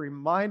table, it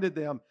reminded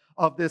them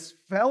of this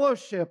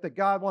fellowship that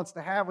God wants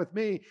to have with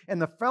me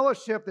and the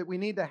fellowship that we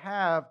need to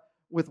have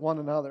with one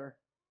another.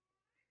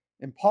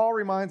 And Paul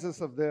reminds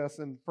us of this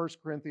in 1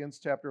 Corinthians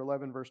chapter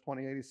 11, verse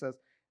 28. He says,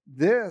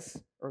 this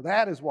or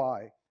that is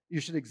why you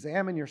should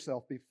examine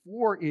yourself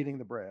before eating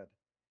the bread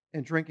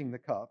and drinking the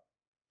cup.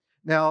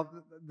 Now,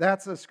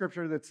 that's a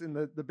scripture that's in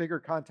the bigger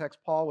context.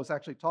 Paul was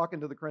actually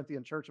talking to the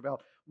Corinthian church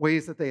about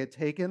ways that they had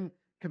taken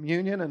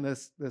communion and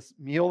this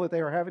meal that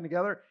they were having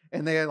together,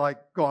 and they had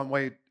gone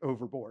way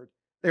overboard.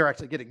 They were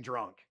actually getting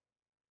drunk.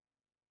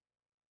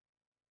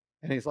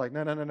 And he's like,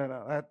 no,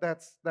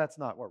 that's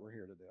not what we're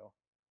here to do.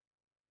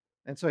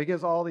 And so he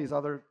gives all these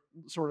other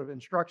sort of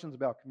instructions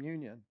about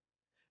communion.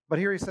 But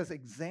here he says,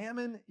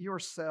 examine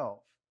yourself.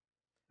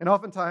 And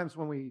oftentimes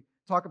when we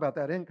talk about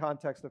that in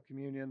context of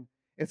communion,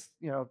 it's,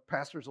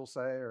 pastors will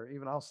say, or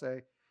even I'll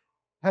say,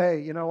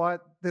 hey, you know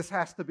what? This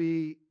has to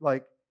be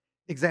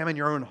examine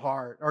your own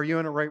heart. Are you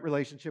in a right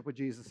relationship with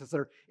Jesus? Is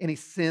there any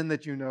sin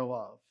that you know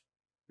of?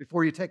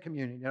 Before you take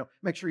communion,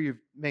 make sure you've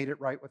made it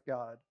right with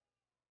God.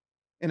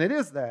 And it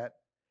is that.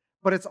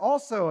 But it's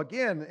also,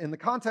 again, in the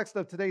context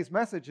of today's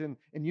message and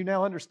you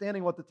now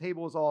understanding what the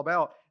table is all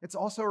about, it's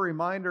also a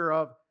reminder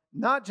of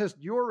not just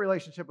your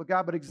relationship with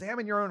God, but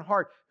examine your own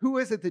heart. Who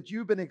is it that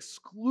you've been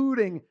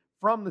excluding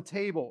from the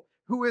table?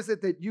 Who is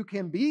it that you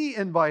can be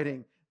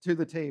inviting to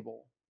the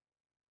table?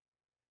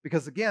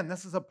 Because again,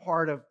 this is a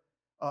part of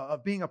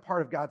being a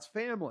part of God's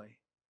family.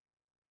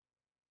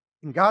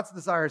 And God's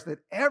desire is that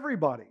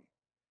everybody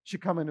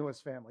should come into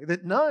his family,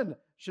 that none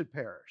should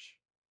perish,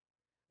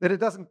 that it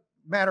doesn't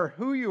matter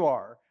who you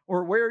are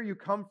or where you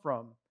come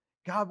from.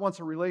 God wants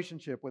a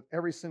relationship with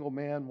every single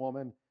man,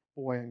 woman,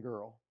 boy, and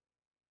girl.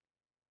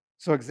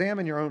 So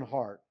examine your own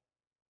heart.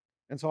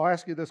 And so I'll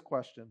ask you this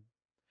question.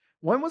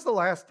 When was the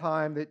last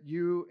time that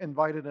you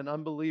invited an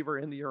unbeliever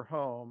into your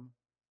home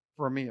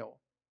for a meal?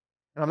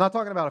 And I'm not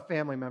talking about a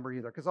family member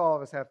either, because all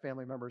of us have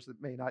family members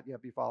that may not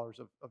yet be followers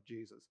of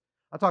Jesus.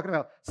 I'm talking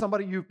about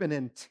somebody you've been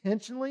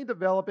intentionally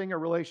developing a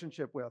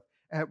relationship with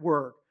at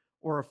work,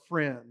 or a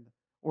friend,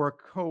 or a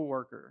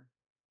coworker,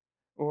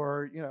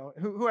 or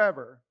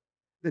whoever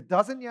that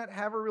doesn't yet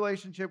have a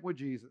relationship with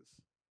Jesus.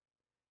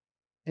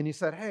 And you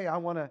said, hey, I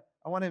want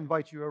to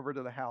invite you over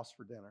to the house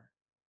for dinner.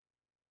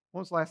 When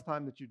was the last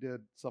time that you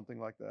did something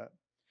like that?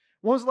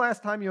 When was the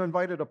last time you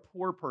invited a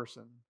poor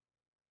person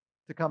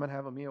to come and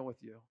have a meal with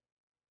you?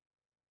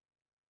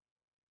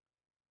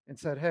 And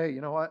said, hey,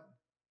 you know what?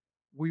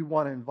 We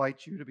want to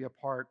invite you to be a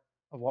part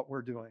of what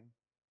we're doing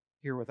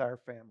here with our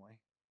family.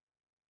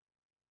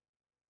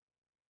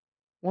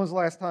 When was the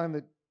last time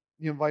that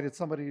you invited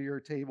somebody to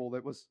your table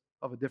that was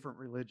of a different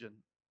religion?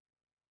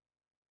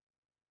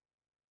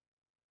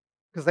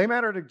 Because they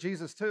matter to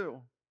Jesus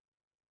too.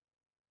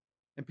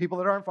 And people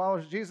that aren't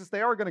followers of Jesus,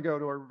 they are going to go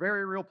to a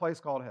very real place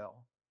called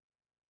hell.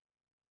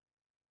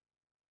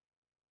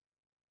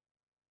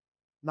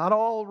 Not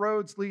all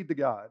roads lead to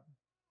God.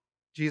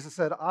 Jesus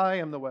said, I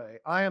am the way,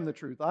 I am the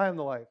truth, I am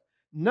the life.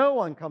 No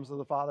one comes to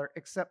the Father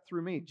except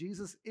through me.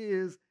 Jesus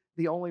is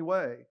the only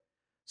way.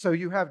 So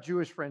you have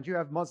Jewish friends, you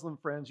have Muslim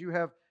friends, you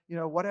have,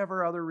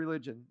 whatever other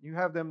religion. You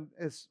have them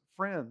as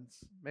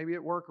friends, maybe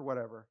at work or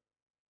whatever.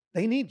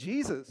 They need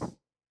Jesus.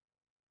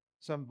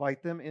 So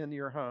invite them into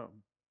your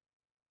home.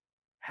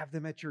 Have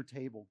them at your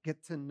table.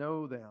 Get to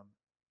know them.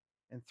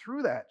 And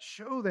through that,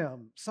 show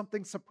them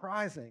something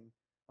surprising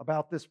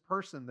about this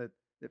person that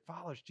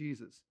follows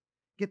Jesus.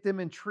 Get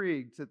them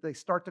intrigued that they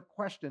start to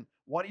question,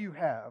 what do you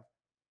have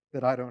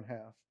that I don't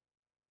have?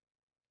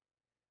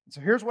 And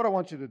so here's what I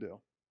want you to do.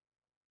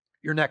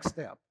 Your next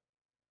step,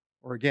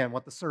 or again,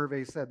 what the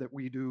survey said that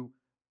we do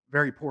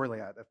very poorly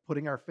at, of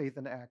putting our faith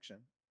into action.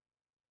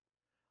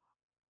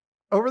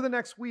 Over the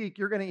next week,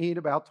 you're going to eat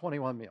about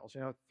 21 meals.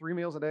 3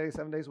 meals a day,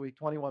 7 days a week,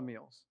 21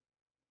 meals.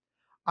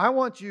 I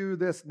want you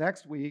this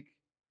next week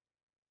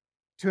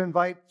to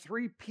invite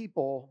 3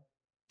 people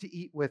to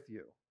eat with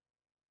you.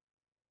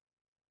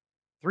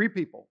 3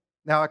 people.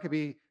 Now, it could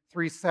be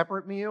 3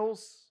 separate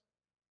meals,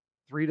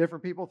 3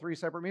 different people, 3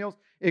 separate meals.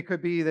 It could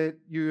be that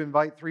you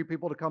invite 3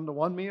 people to come to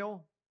one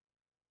meal.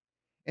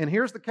 And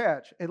here's the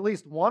catch. At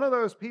least one of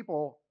those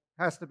people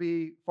has to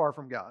be far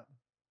from God.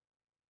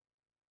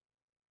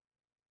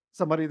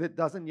 Somebody that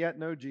doesn't yet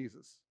know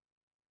Jesus.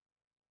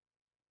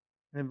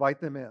 And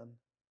invite them in and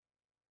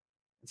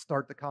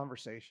start the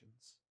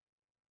conversations.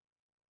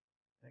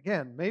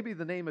 Again, maybe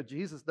the name of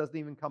Jesus doesn't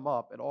even come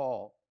up at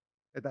all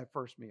at that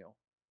first meal.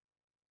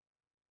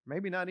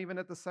 Maybe not even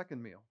at the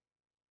second meal.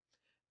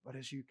 But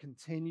as you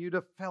continue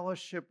to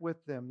fellowship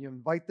with them, you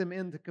invite them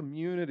into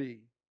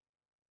community,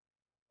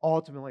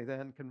 ultimately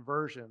then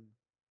conversion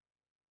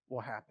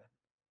will happen.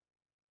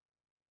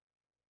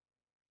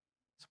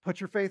 So put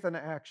your faith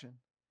into action.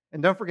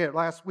 And don't forget,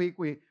 last week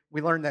we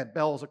learned that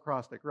Bell's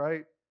acrostic,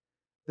 right?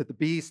 That the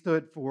B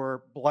stood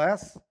for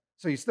bless.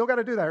 So you still got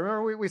to do that.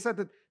 Remember, we said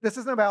that this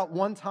isn't about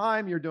one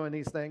time you're doing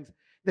these things,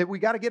 that we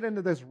got to get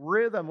into this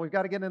rhythm. We've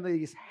got to get into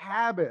these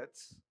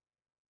habits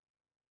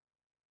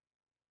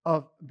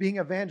of being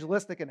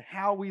evangelistic and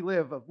how we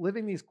live, of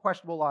living these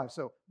questionable lives.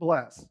 So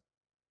bless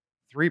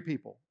 3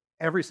 people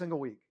every single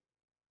week.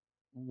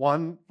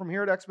 One from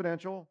here at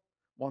Exponential,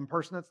 one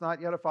person that's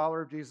not yet a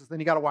follower of Jesus. Then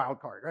you got a wild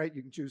card, right?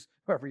 You can choose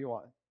whoever you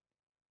want.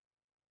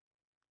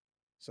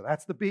 So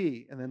that's the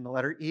B. And then the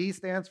letter E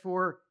stands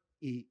for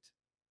eat.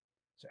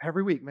 So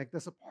every week, make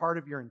this a part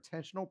of your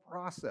intentional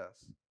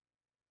process.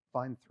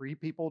 Find 3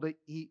 people to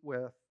eat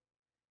with,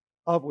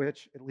 of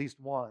which at least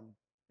one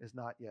is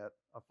not yet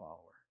a follower.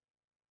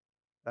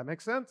 That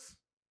makes sense?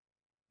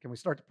 Can we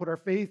start to put our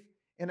faith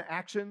in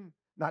action,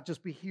 not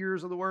just be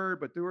hearers of the word,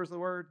 but doers of the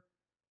word?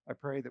 I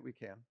pray that we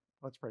can.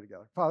 Let's pray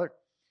together. Father,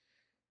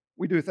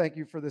 we do thank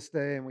you for this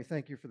day, and we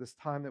thank you for this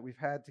time that we've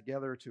had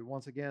together to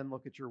once again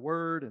look at your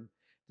word and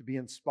to be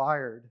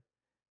inspired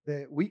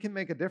that we can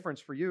make a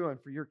difference for you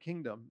and for your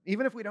kingdom.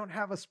 Even if we don't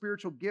have a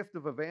spiritual gift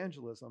of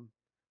evangelism,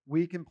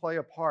 we can play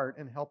a part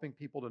in helping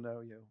people to know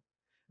you.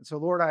 And so,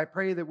 Lord, I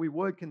pray that we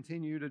would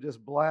continue to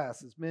just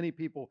bless as many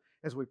people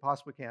as we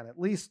possibly can, at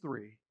least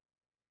 3,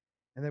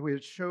 and that we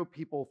would show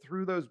people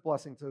through those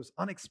blessings, those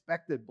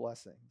unexpected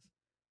blessings,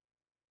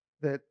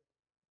 that,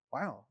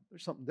 wow,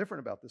 there's something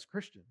different about this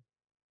Christian.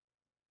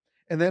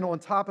 And then on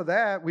top of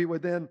that, we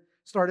would then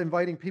start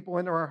inviting people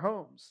into our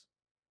homes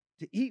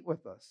to eat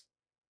with us,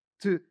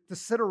 to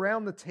sit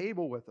around the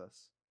table with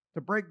us,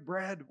 to break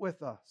bread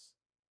with us.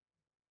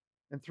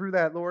 And through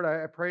that, Lord,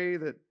 I pray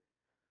that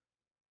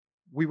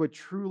we would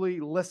truly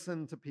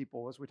listen to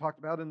people, as we talked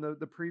about in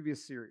the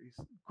previous series.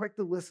 Quick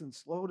to listen,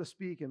 slow to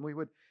speak, and we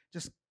would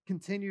just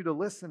continue to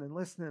listen and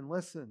listen and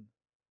listen.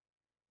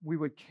 We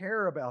would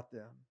care about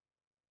them.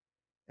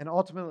 And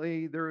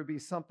ultimately, there would be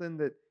something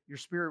that your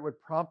Spirit would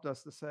prompt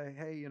us to say,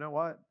 hey, you know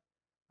what?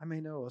 I may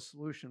know a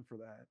solution for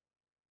that.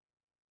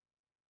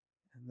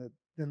 And that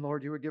then,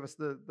 Lord, you would give us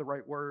the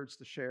right words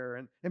to share.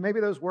 And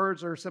maybe those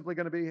words are simply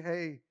going to be,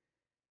 hey,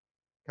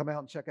 come out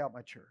and check out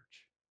my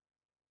church.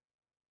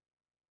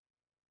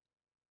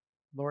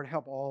 Lord,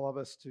 help all of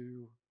us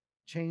to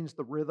change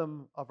the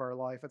rhythm of our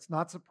life. It's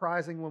not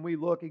surprising when we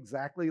look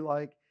exactly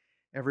like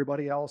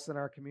everybody else in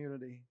our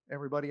community,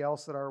 everybody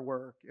else at our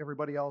work,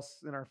 everybody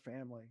else in our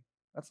family.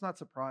 That's not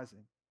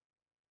surprising.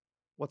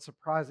 What's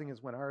surprising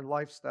is when our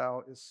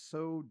lifestyle is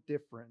so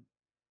different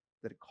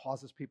that it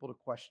causes people to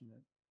question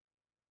it.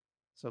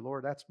 So,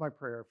 Lord, that's my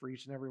prayer for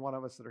each and every one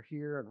of us that are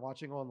here and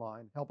watching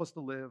online. Help us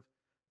to live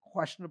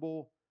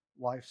questionable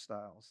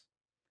lifestyles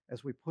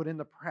as we put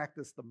into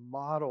practice the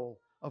model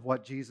of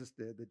what Jesus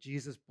did, that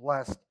Jesus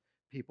blessed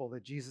people,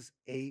 that Jesus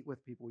ate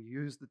with people,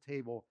 used the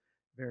table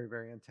very,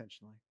 very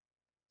intentionally.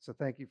 So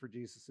thank you for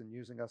Jesus and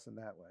using us in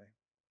that way.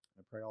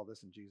 I pray all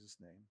this in Jesus'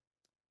 name.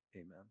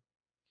 Amen.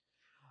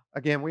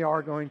 Again, we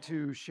are going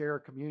to share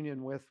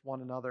communion with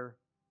one another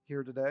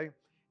here today.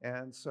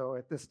 And so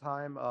at this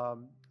time,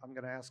 I'm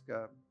going to ask,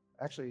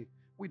 actually,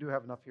 we do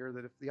have enough here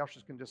that if the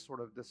ushers can just sort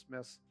of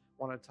dismiss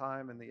one at a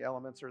time, and the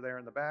elements are there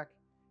in the back.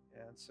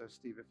 And so,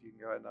 Steve, if you can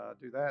go ahead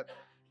and do that.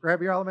 Grab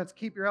your elements,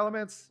 keep your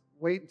elements,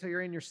 wait until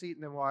you're in your seat,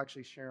 and then we'll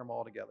actually share them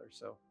all together.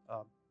 So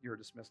you're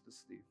dismissed as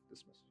Steve.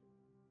 Dismissed.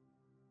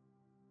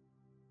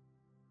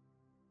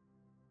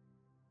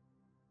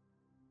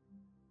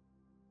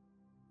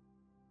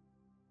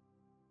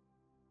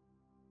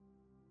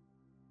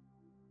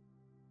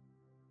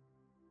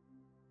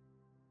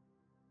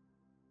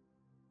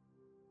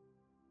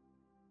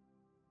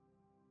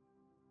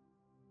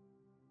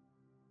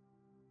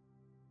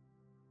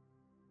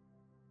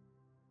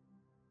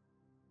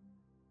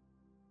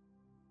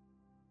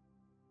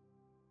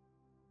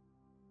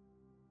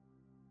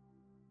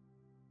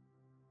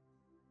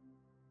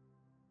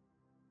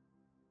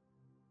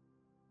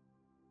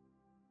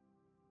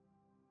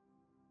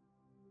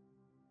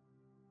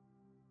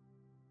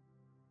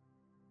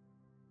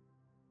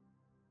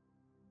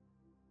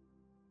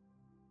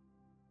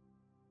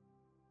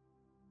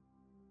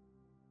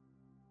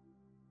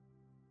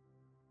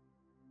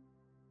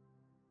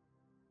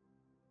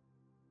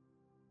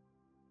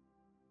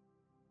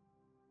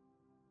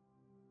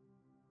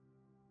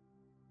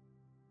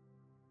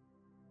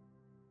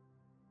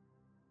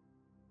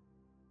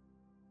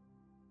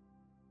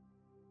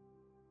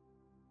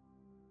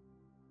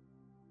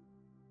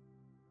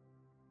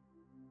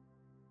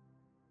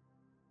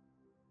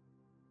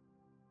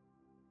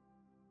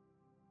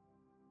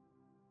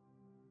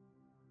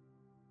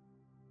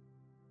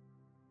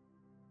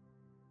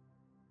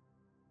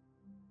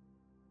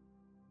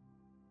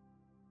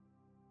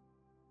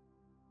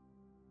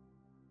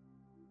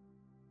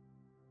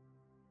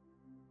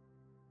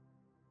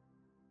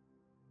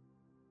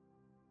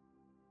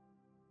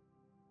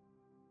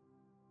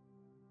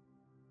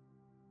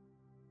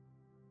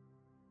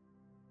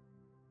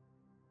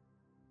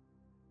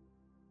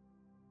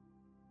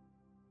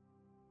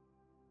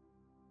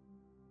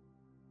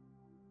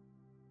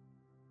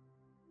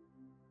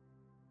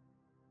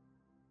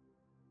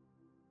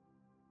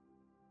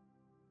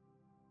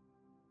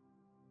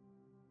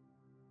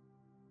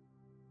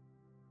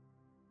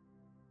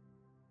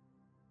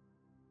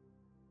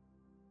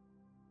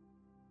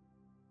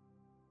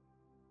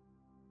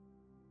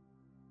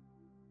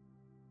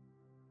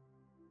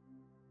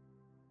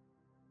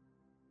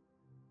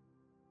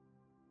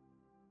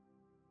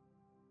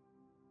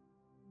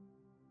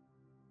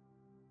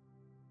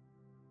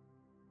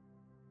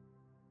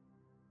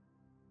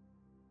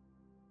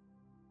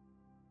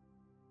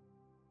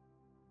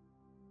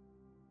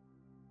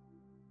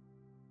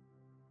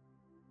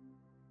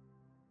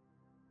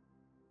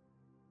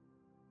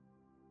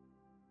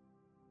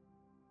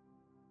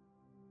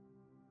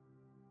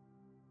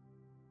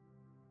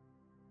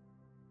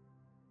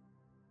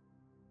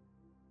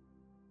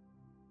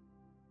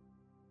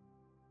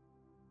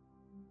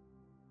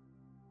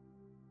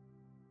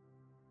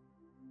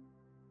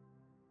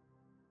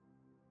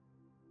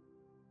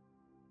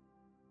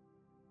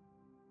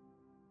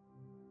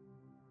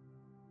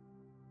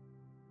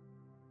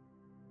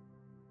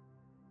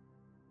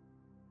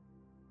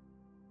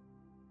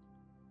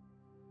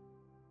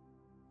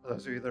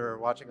 those of you that are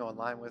watching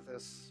online with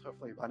us,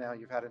 hopefully by now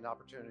you've had an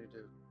opportunity to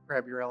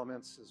grab your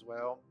elements as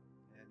well,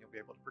 and you'll be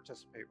able to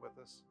participate with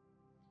us.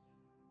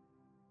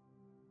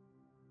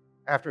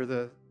 After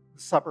the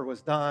supper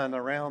was done,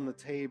 around the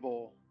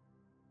table,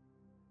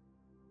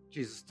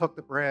 Jesus took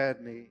the bread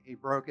and he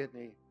broke it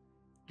and he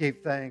gave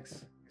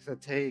thanks. He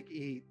said, "Take,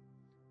 eat.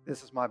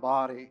 This is my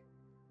body,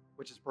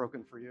 which is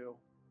broken for you."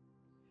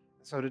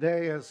 And so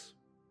today, as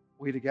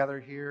we together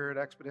here at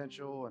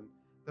Exponential and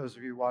those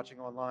of you watching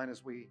online,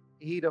 as we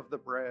eat of the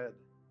bread,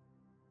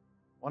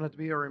 I want it to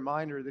be a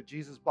reminder that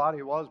Jesus'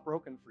 body was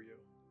broken for you.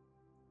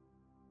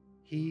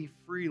 He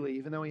freely,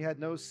 even though he had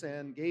no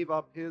sin, gave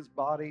up his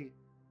body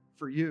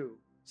for you,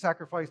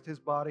 sacrificed his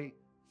body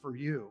for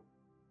you,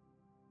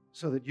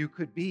 so that you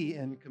could be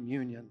in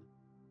communion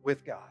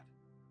with God,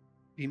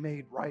 be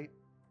made right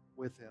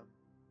with him.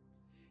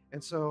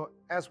 And so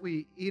as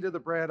we eat of the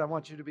bread, I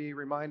want you to be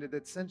reminded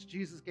that since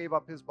Jesus gave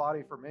up his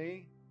body for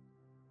me,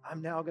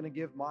 I'm now going to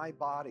give my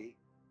body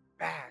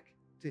back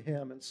to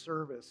him in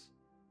service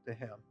to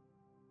him.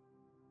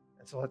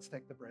 And so let's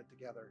take the bread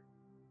together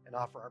and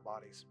offer our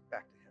bodies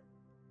back to him.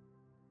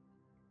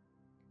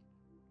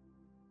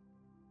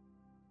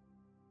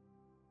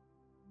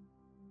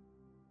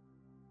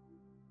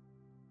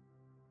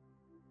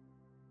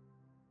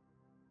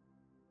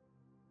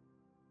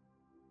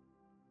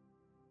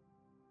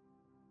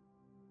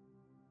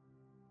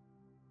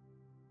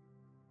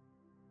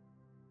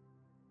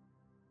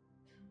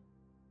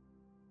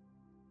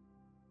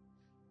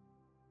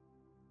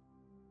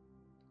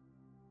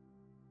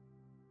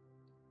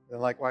 Then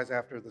likewise,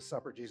 after the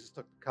supper, Jesus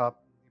took the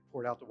cup, he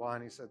poured out the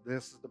wine, he said,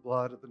 "This is the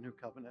blood of the new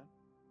covenant."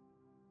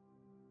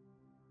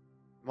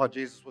 And what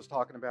Jesus was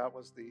talking about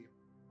was the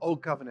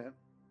old covenant,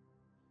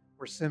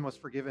 where sin was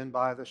forgiven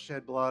by the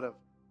shed blood of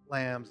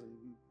lambs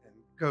and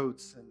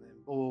goats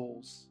and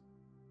bulls.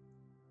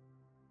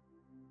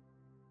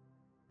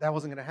 That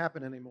wasn't going to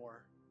happen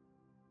anymore.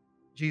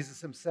 Jesus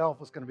himself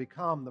was going to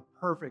become the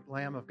perfect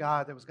Lamb of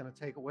God that was going to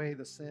take away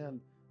the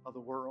sin of the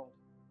world.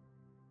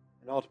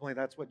 And ultimately,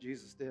 that's what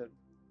Jesus did.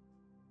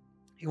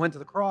 He went to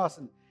the cross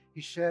and he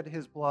shed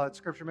his blood.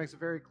 Scripture makes it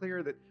very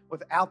clear that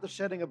without the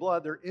shedding of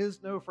blood, there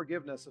is no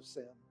forgiveness of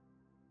sin.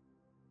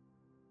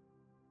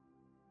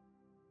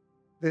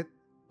 That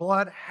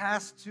blood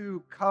has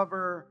to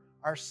cover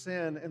our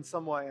sin in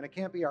some way, and it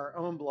can't be our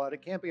own blood.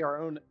 It can't be our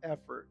own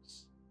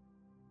efforts.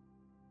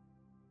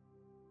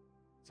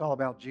 It's all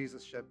about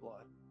Jesus' shed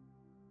blood.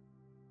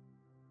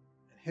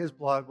 And his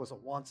blood was a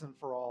once and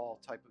for all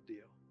type of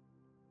deal.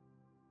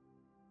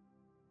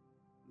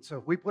 And so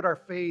if we put our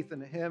faith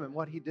into him and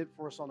what he did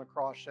for us on the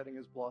cross, shedding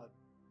his blood,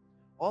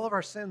 all of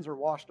our sins are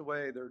washed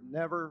away. They're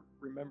never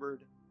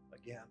remembered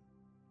again.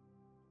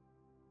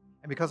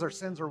 And because our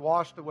sins are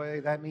washed away,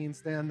 that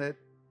means then that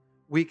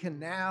we can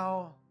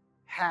now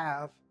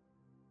have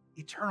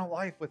eternal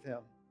life with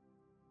him,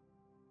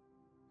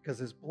 because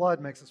his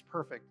blood makes us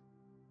perfect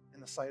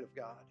in the sight of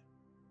God.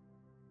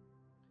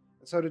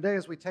 And so today,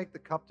 as we take the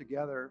cup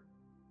together,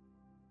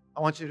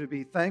 I want you to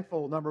be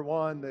thankful, number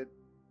one, that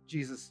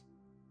Jesus'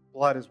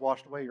 blood has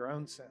washed away your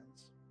own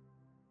sins.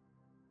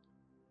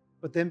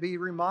 But then be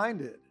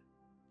reminded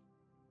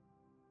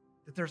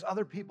that there's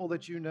other people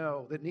that you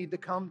know that need to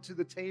come to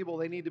the table.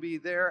 They need to be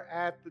there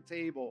at the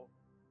table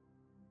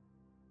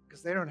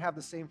because they don't have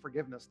the same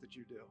forgiveness that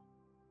you do.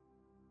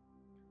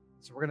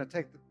 So we're going to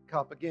take the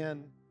cup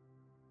again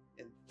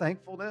in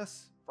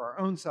thankfulness for our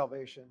own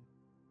salvation,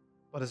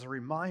 but as a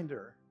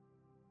reminder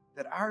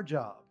that our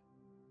job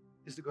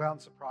is to go out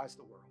and surprise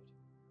the world,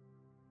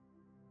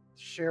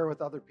 to share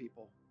with other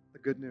people the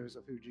good news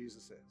of who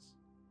Jesus is.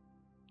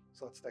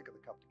 So let's take the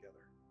cup together.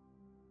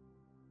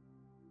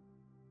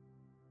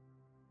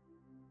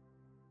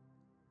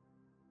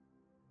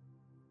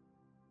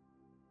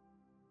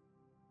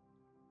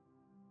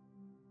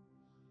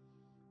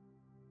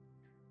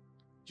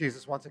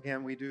 Jesus, once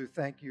again, we do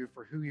thank you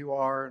for who you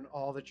are and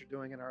all that you're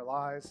doing in our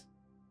lives.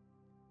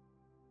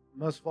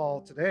 Most of all,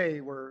 today,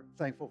 we're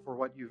thankful for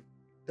what you've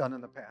done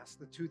in the past.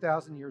 That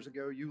 2,000 years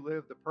ago, you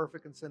lived a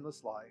perfect and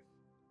sinless life.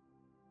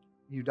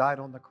 You died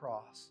on the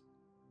cross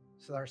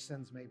so that our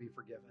sins may be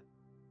forgiven.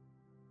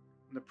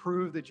 And to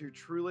prove that you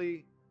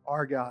truly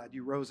are God,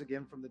 you rose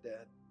again from the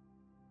dead,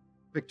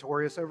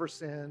 victorious over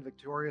sin,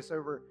 victorious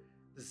over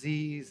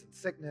disease and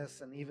sickness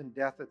and even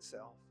death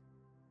itself.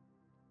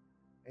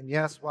 And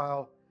yes,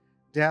 while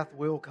death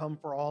will come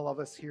for all of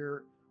us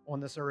here on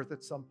this earth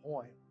at some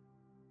point,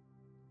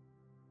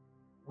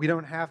 we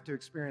don't have to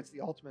experience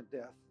the ultimate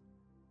death,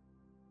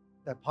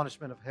 that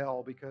punishment of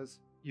hell, because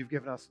you've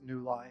given us new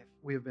life.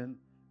 We have been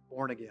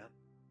born again.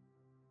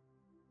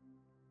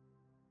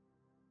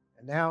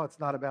 And now it's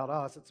not about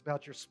us. It's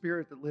about your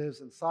Spirit that lives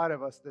inside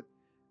of us, that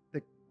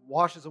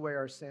washes away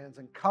our sins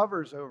and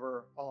covers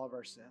over all of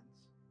our sins.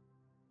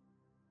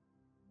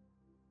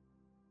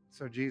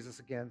 So Jesus,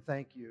 again,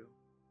 thank you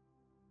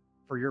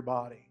for your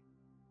body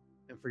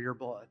and for your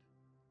blood.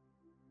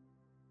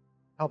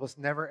 Help us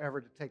never,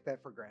 ever to take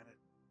that for granted.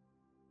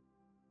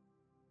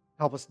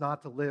 Help us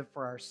not to live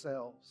for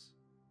ourselves,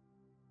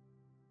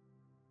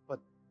 but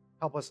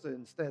Help us to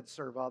instead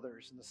serve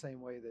others in the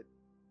same way that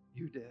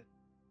you did.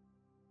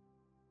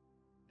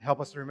 Help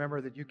us to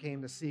remember that you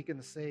came to seek and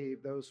to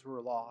save those who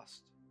are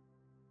lost.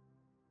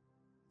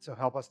 So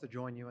help us to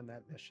join you in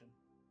that mission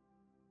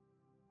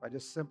by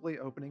just simply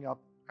opening up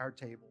our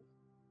table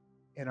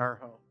in our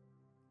home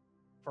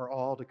for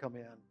all to come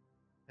in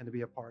and to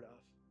be a part of.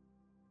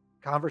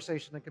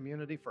 Conversation and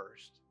community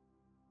first,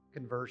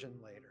 conversion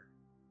later.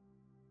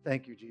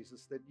 Thank you,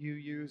 Jesus, that you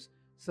use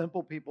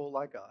simple people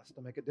like us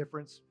to make a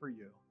difference for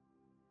you.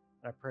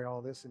 And I pray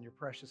all this in your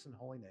precious and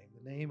holy name,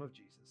 the name of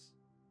Jesus.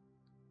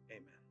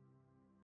 Amen.